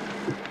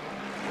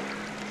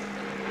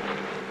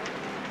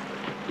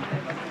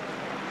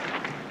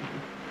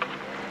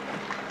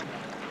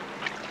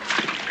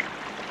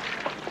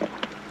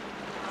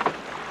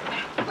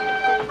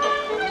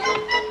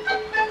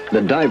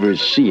 The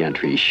diver's sea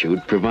entry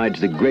chute provides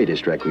the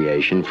greatest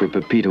recreation for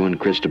Pepito and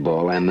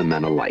Cristobal and the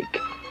men alike.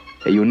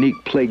 A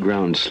unique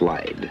playground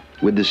slide,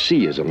 with the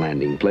sea as a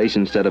landing place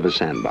instead of a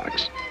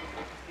sandbox.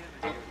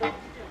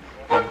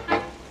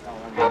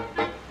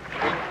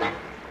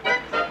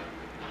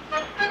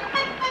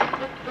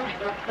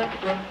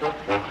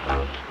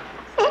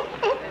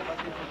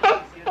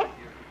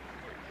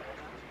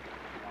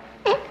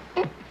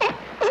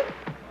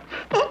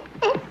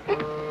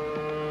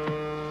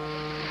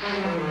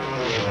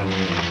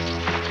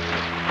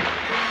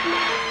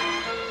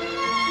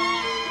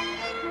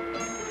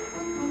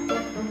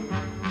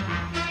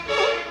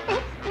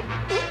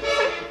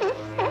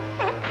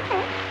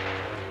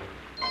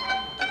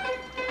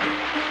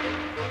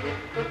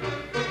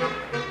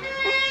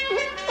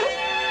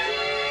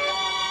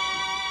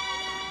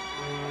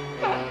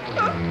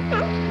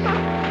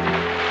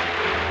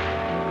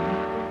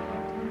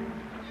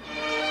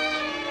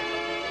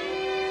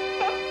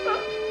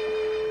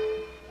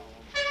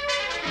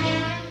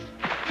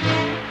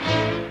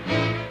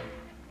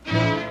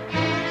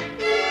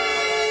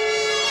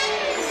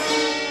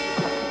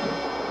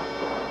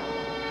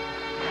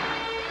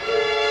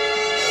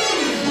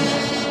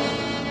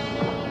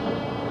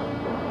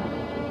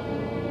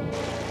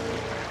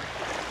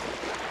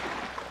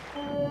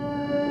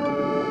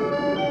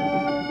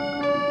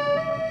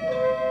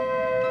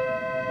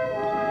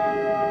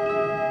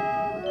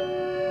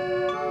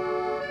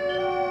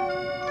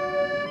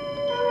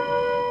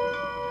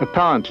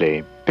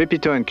 Apparently,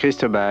 Pepito and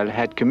Cristobal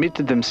had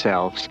committed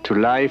themselves to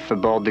life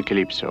aboard the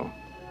Calypso.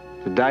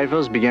 The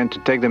divers began to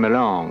take them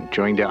along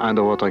during their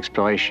underwater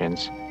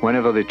explorations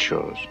whenever they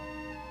chose.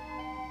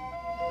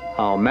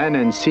 Our man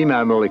and sea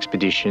mammal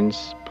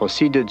expeditions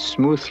proceeded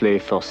smoothly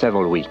for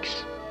several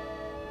weeks.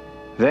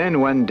 Then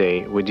one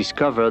day we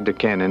discovered the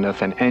cannon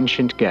of an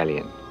ancient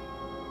galleon.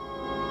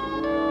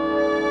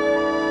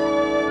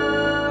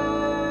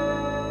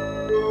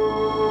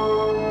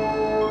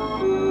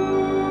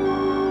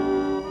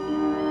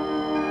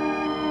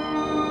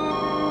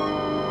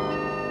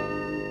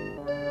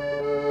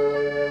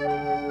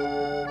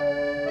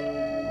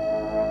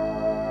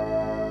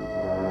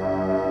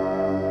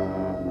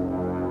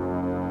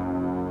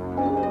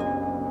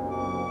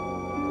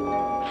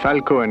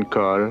 Falco and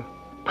Cole,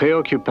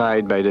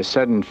 preoccupied by the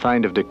sudden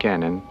find of the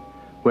cannon,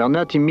 were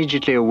not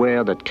immediately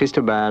aware that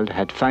Cristobal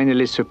had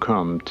finally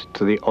succumbed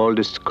to the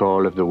oldest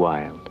call of the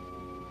wild,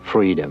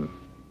 freedom.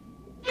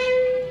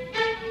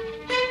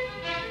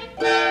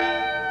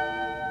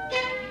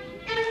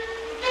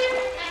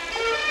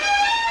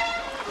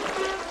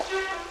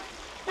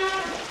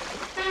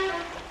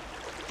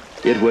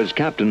 It was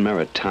Captain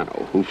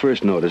Maritano who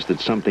first noticed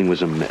that something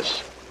was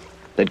amiss,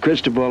 that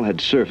Cristobal had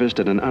surfaced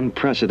at an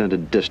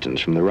unprecedented distance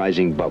from the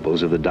rising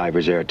bubbles of the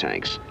diver's air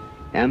tanks,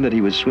 and that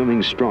he was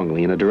swimming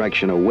strongly in a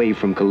direction away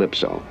from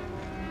Calypso.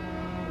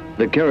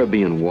 The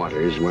Caribbean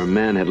waters, where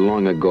man had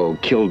long ago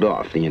killed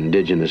off the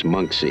indigenous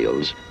monk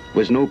seals,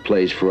 was no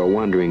place for a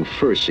wandering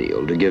fur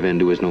seal to give in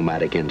to his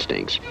nomadic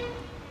instincts.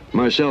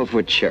 Marcel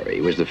Foot-Cherry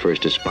was the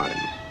first to spot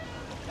him.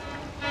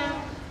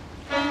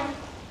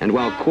 And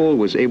while Cole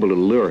was able to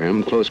lure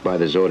him close by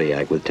the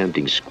Zodiac with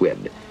tempting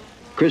squid,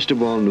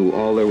 Cristobal knew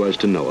all there was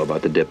to know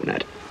about the dip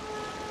net.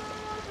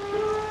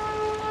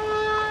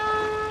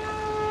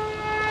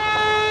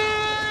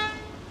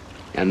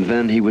 And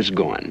then he was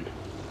gone.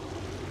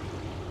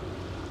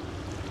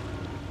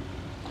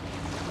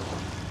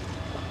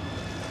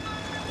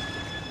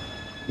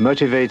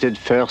 Motivated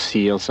fur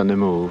seals on the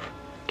move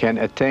can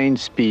attain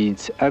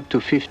speeds up to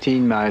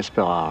 15 miles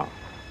per hour.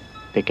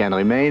 They can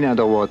remain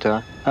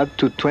underwater up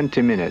to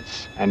 20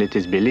 minutes, and it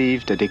is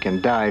believed that they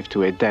can dive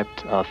to a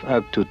depth of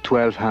up to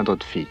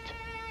 1,200 feet.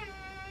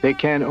 They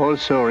can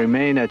also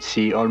remain at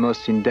sea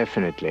almost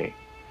indefinitely,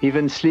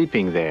 even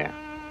sleeping there,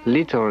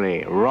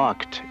 literally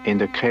rocked in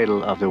the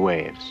cradle of the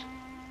waves.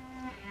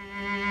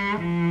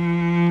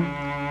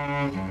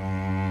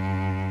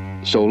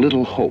 So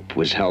little hope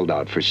was held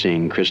out for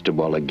seeing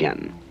Cristobal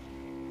again.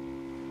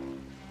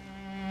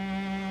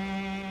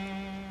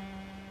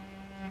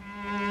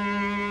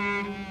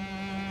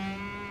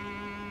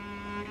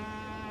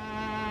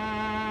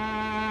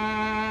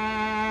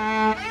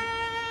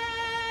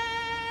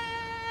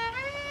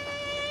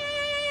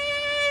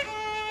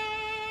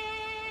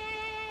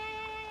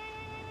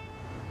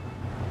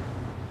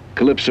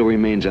 Calypso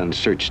remains on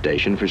search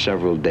station for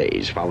several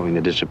days following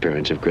the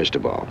disappearance of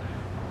Cristobal.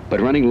 But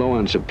running low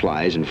on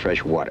supplies and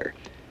fresh water,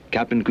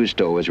 Captain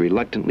Cousteau was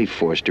reluctantly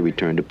forced to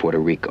return to Puerto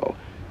Rico,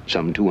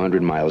 some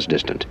 200 miles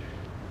distant.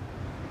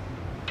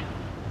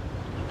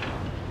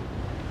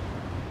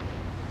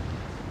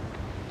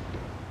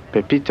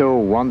 Pepito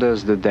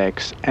wanders the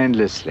decks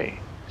endlessly,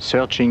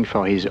 searching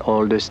for his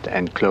oldest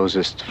and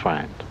closest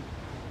friend.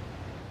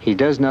 He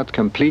does not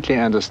completely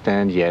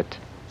understand yet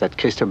that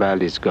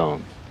Cristobal is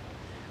gone,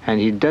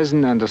 and he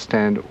doesn't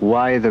understand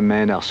why the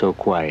men are so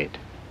quiet,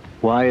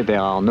 why there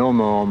are no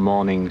more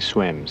morning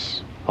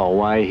swims, or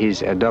why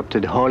his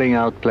adopted hauling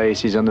out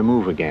place is on the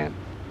move again.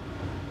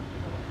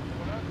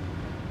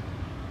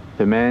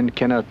 The man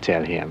cannot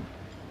tell him,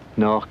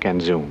 nor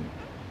can Zoom.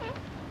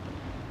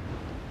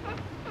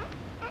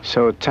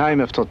 So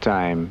time after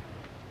time,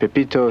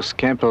 Pepito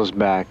scampers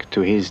back to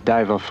his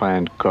diver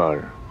friend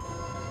Cole.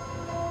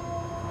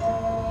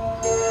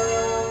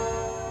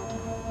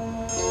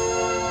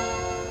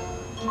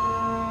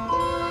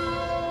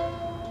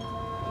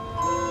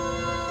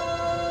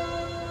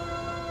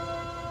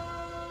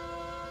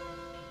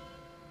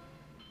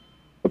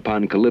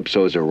 Upon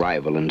Calypso's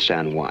arrival in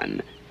San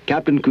Juan,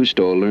 Captain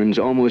Cousteau learns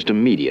almost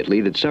immediately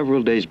that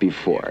several days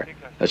before,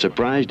 a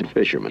surprised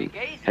fisherman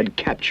had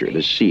captured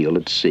a seal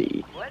at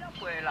sea.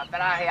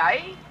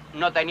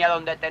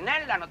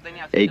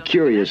 A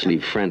curiously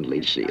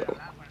friendly seal,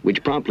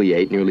 which promptly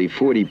ate nearly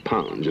 40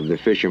 pounds of the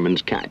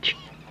fisherman's catch.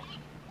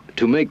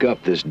 To make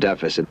up this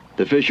deficit,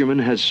 the fisherman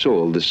has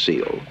sold the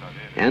seal,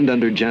 and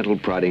under gentle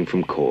prodding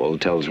from Cole,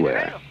 tells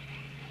where.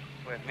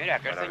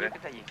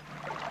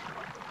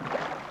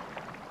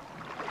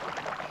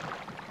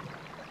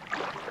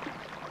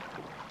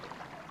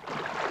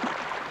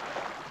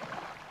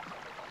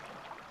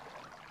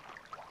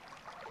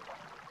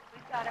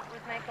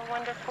 Make a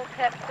wonderful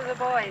pet for the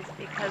boys,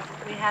 because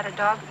we had a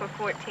dog for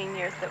 14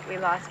 years that we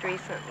lost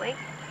recently,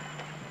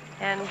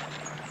 and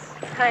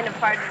it's kind of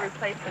hard to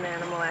replace an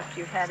animal after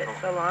you've had it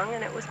so long,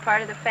 and it was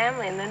part of the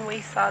family, and then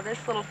we saw this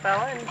little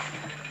fella and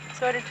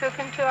sort of took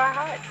him to our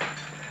hearts.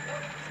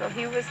 So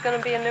he was going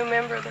to be a new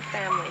member of the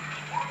family.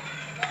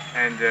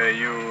 And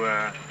you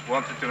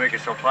wanted to make a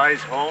surprise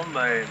home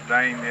by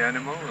buying the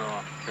animal,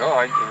 or? No,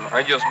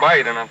 I just buy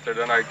it, and after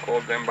that I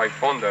called them by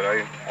phone that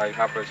I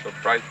have a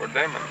surprise for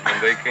them. And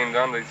when they came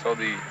down, they saw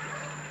the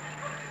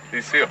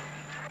seal.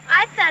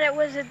 I thought it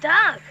was a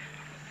dog.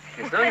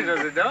 You thought it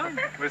was a dog?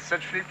 With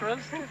such flippers?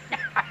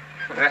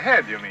 The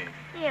head, you mean?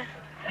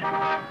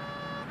 Yeah.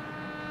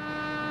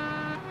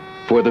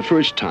 For the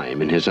first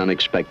time in his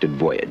unexpected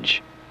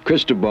voyage,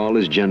 Cristobal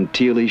is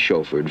genteelly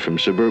chauffeured from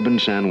suburban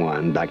San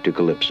Juan back to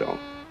Calypso.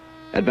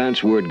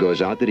 Advance word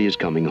goes out that he is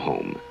coming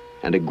home,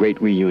 and a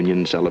great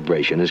reunion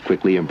celebration is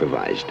quickly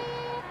improvised.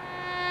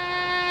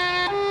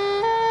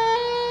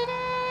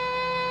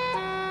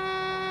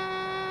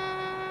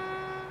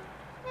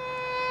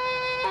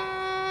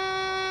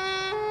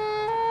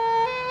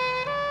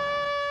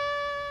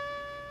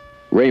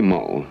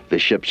 Raymond, the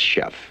ship's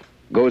chef,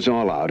 goes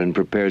all out and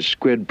prepares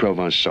squid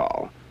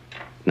provençal,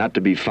 not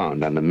to be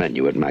found on the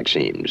menu at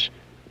Maxime's,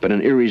 but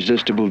an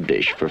irresistible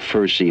dish for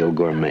fur seal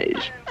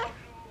gourmets.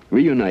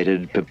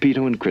 Reunited,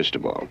 Pepito and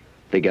Cristobal,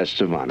 the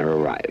guests of honor,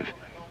 arrive,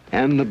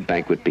 and the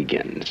banquet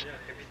begins.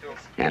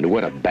 And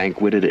what a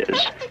banquet it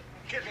is.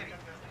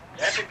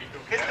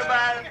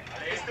 Cristobal,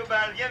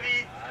 Cristobal, viens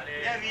vite,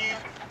 viens vite.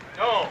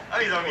 Non.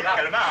 Ah, ils ont mis le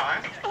calmar,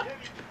 hein?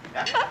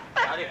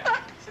 Allez,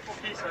 c'est pour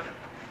qui, ça?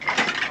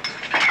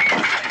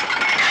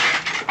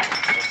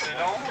 C'est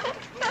long.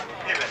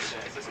 Eh ben,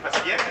 ça se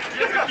passe bien.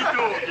 Viens,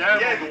 Pepito, viens,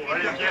 allez,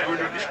 viens.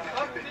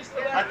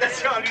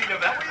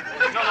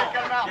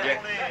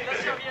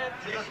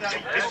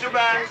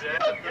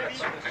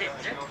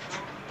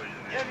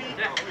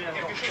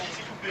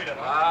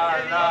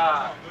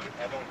 Voilà.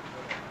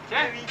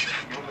 Tiens.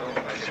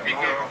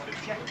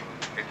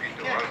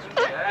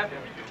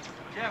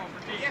 Tiens, mon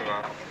petit.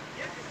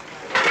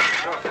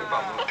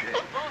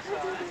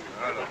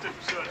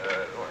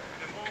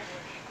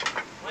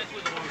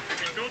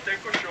 Pepito, t'es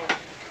cochon.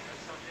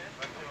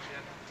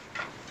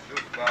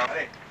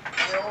 Allez,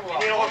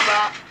 fini le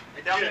repas.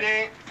 Et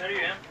terminé.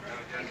 Salut, hein.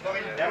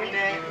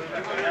 Terminé.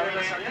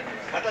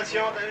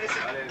 Attention, t'allez laisser.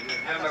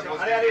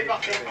 Allez, allez,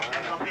 partez.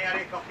 Partez,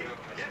 allez, partez.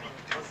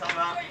 On s'en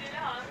va.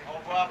 Au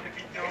revoir,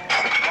 Pepito. Au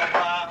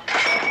revoir. Au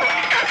revoir.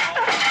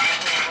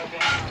 Au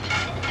revoir.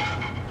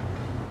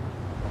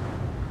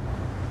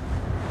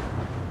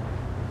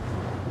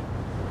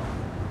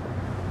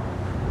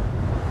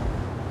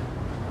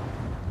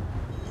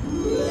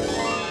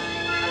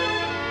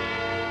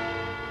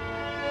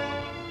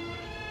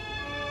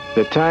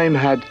 The time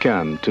had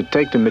come to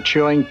take the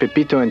maturing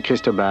Pepito and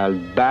Cristobal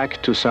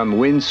back to some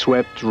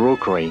wind-swept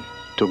rookery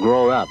to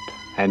grow up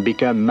and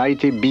become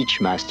mighty beach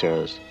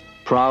masters,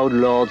 proud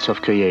lords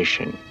of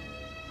creation.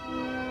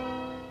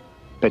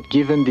 But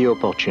given the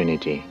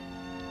opportunity,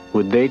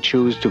 would they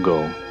choose to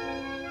go?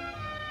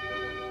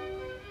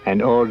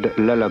 An old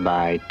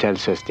lullaby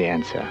tells us the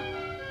answer.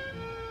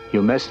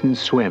 You mustn't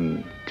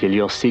swim till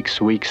you're 6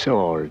 weeks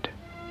old,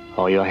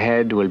 or your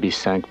head will be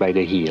sunk by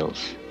the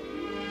heels.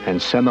 And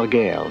summer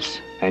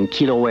gales and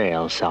killer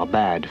whales are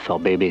bad for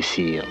baby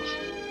seals,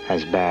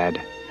 as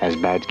bad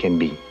can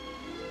be.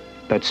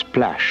 But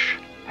splash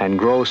and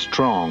grow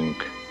strong,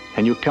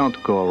 and you can't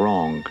go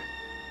wrong,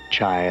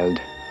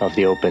 child of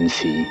the open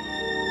sea.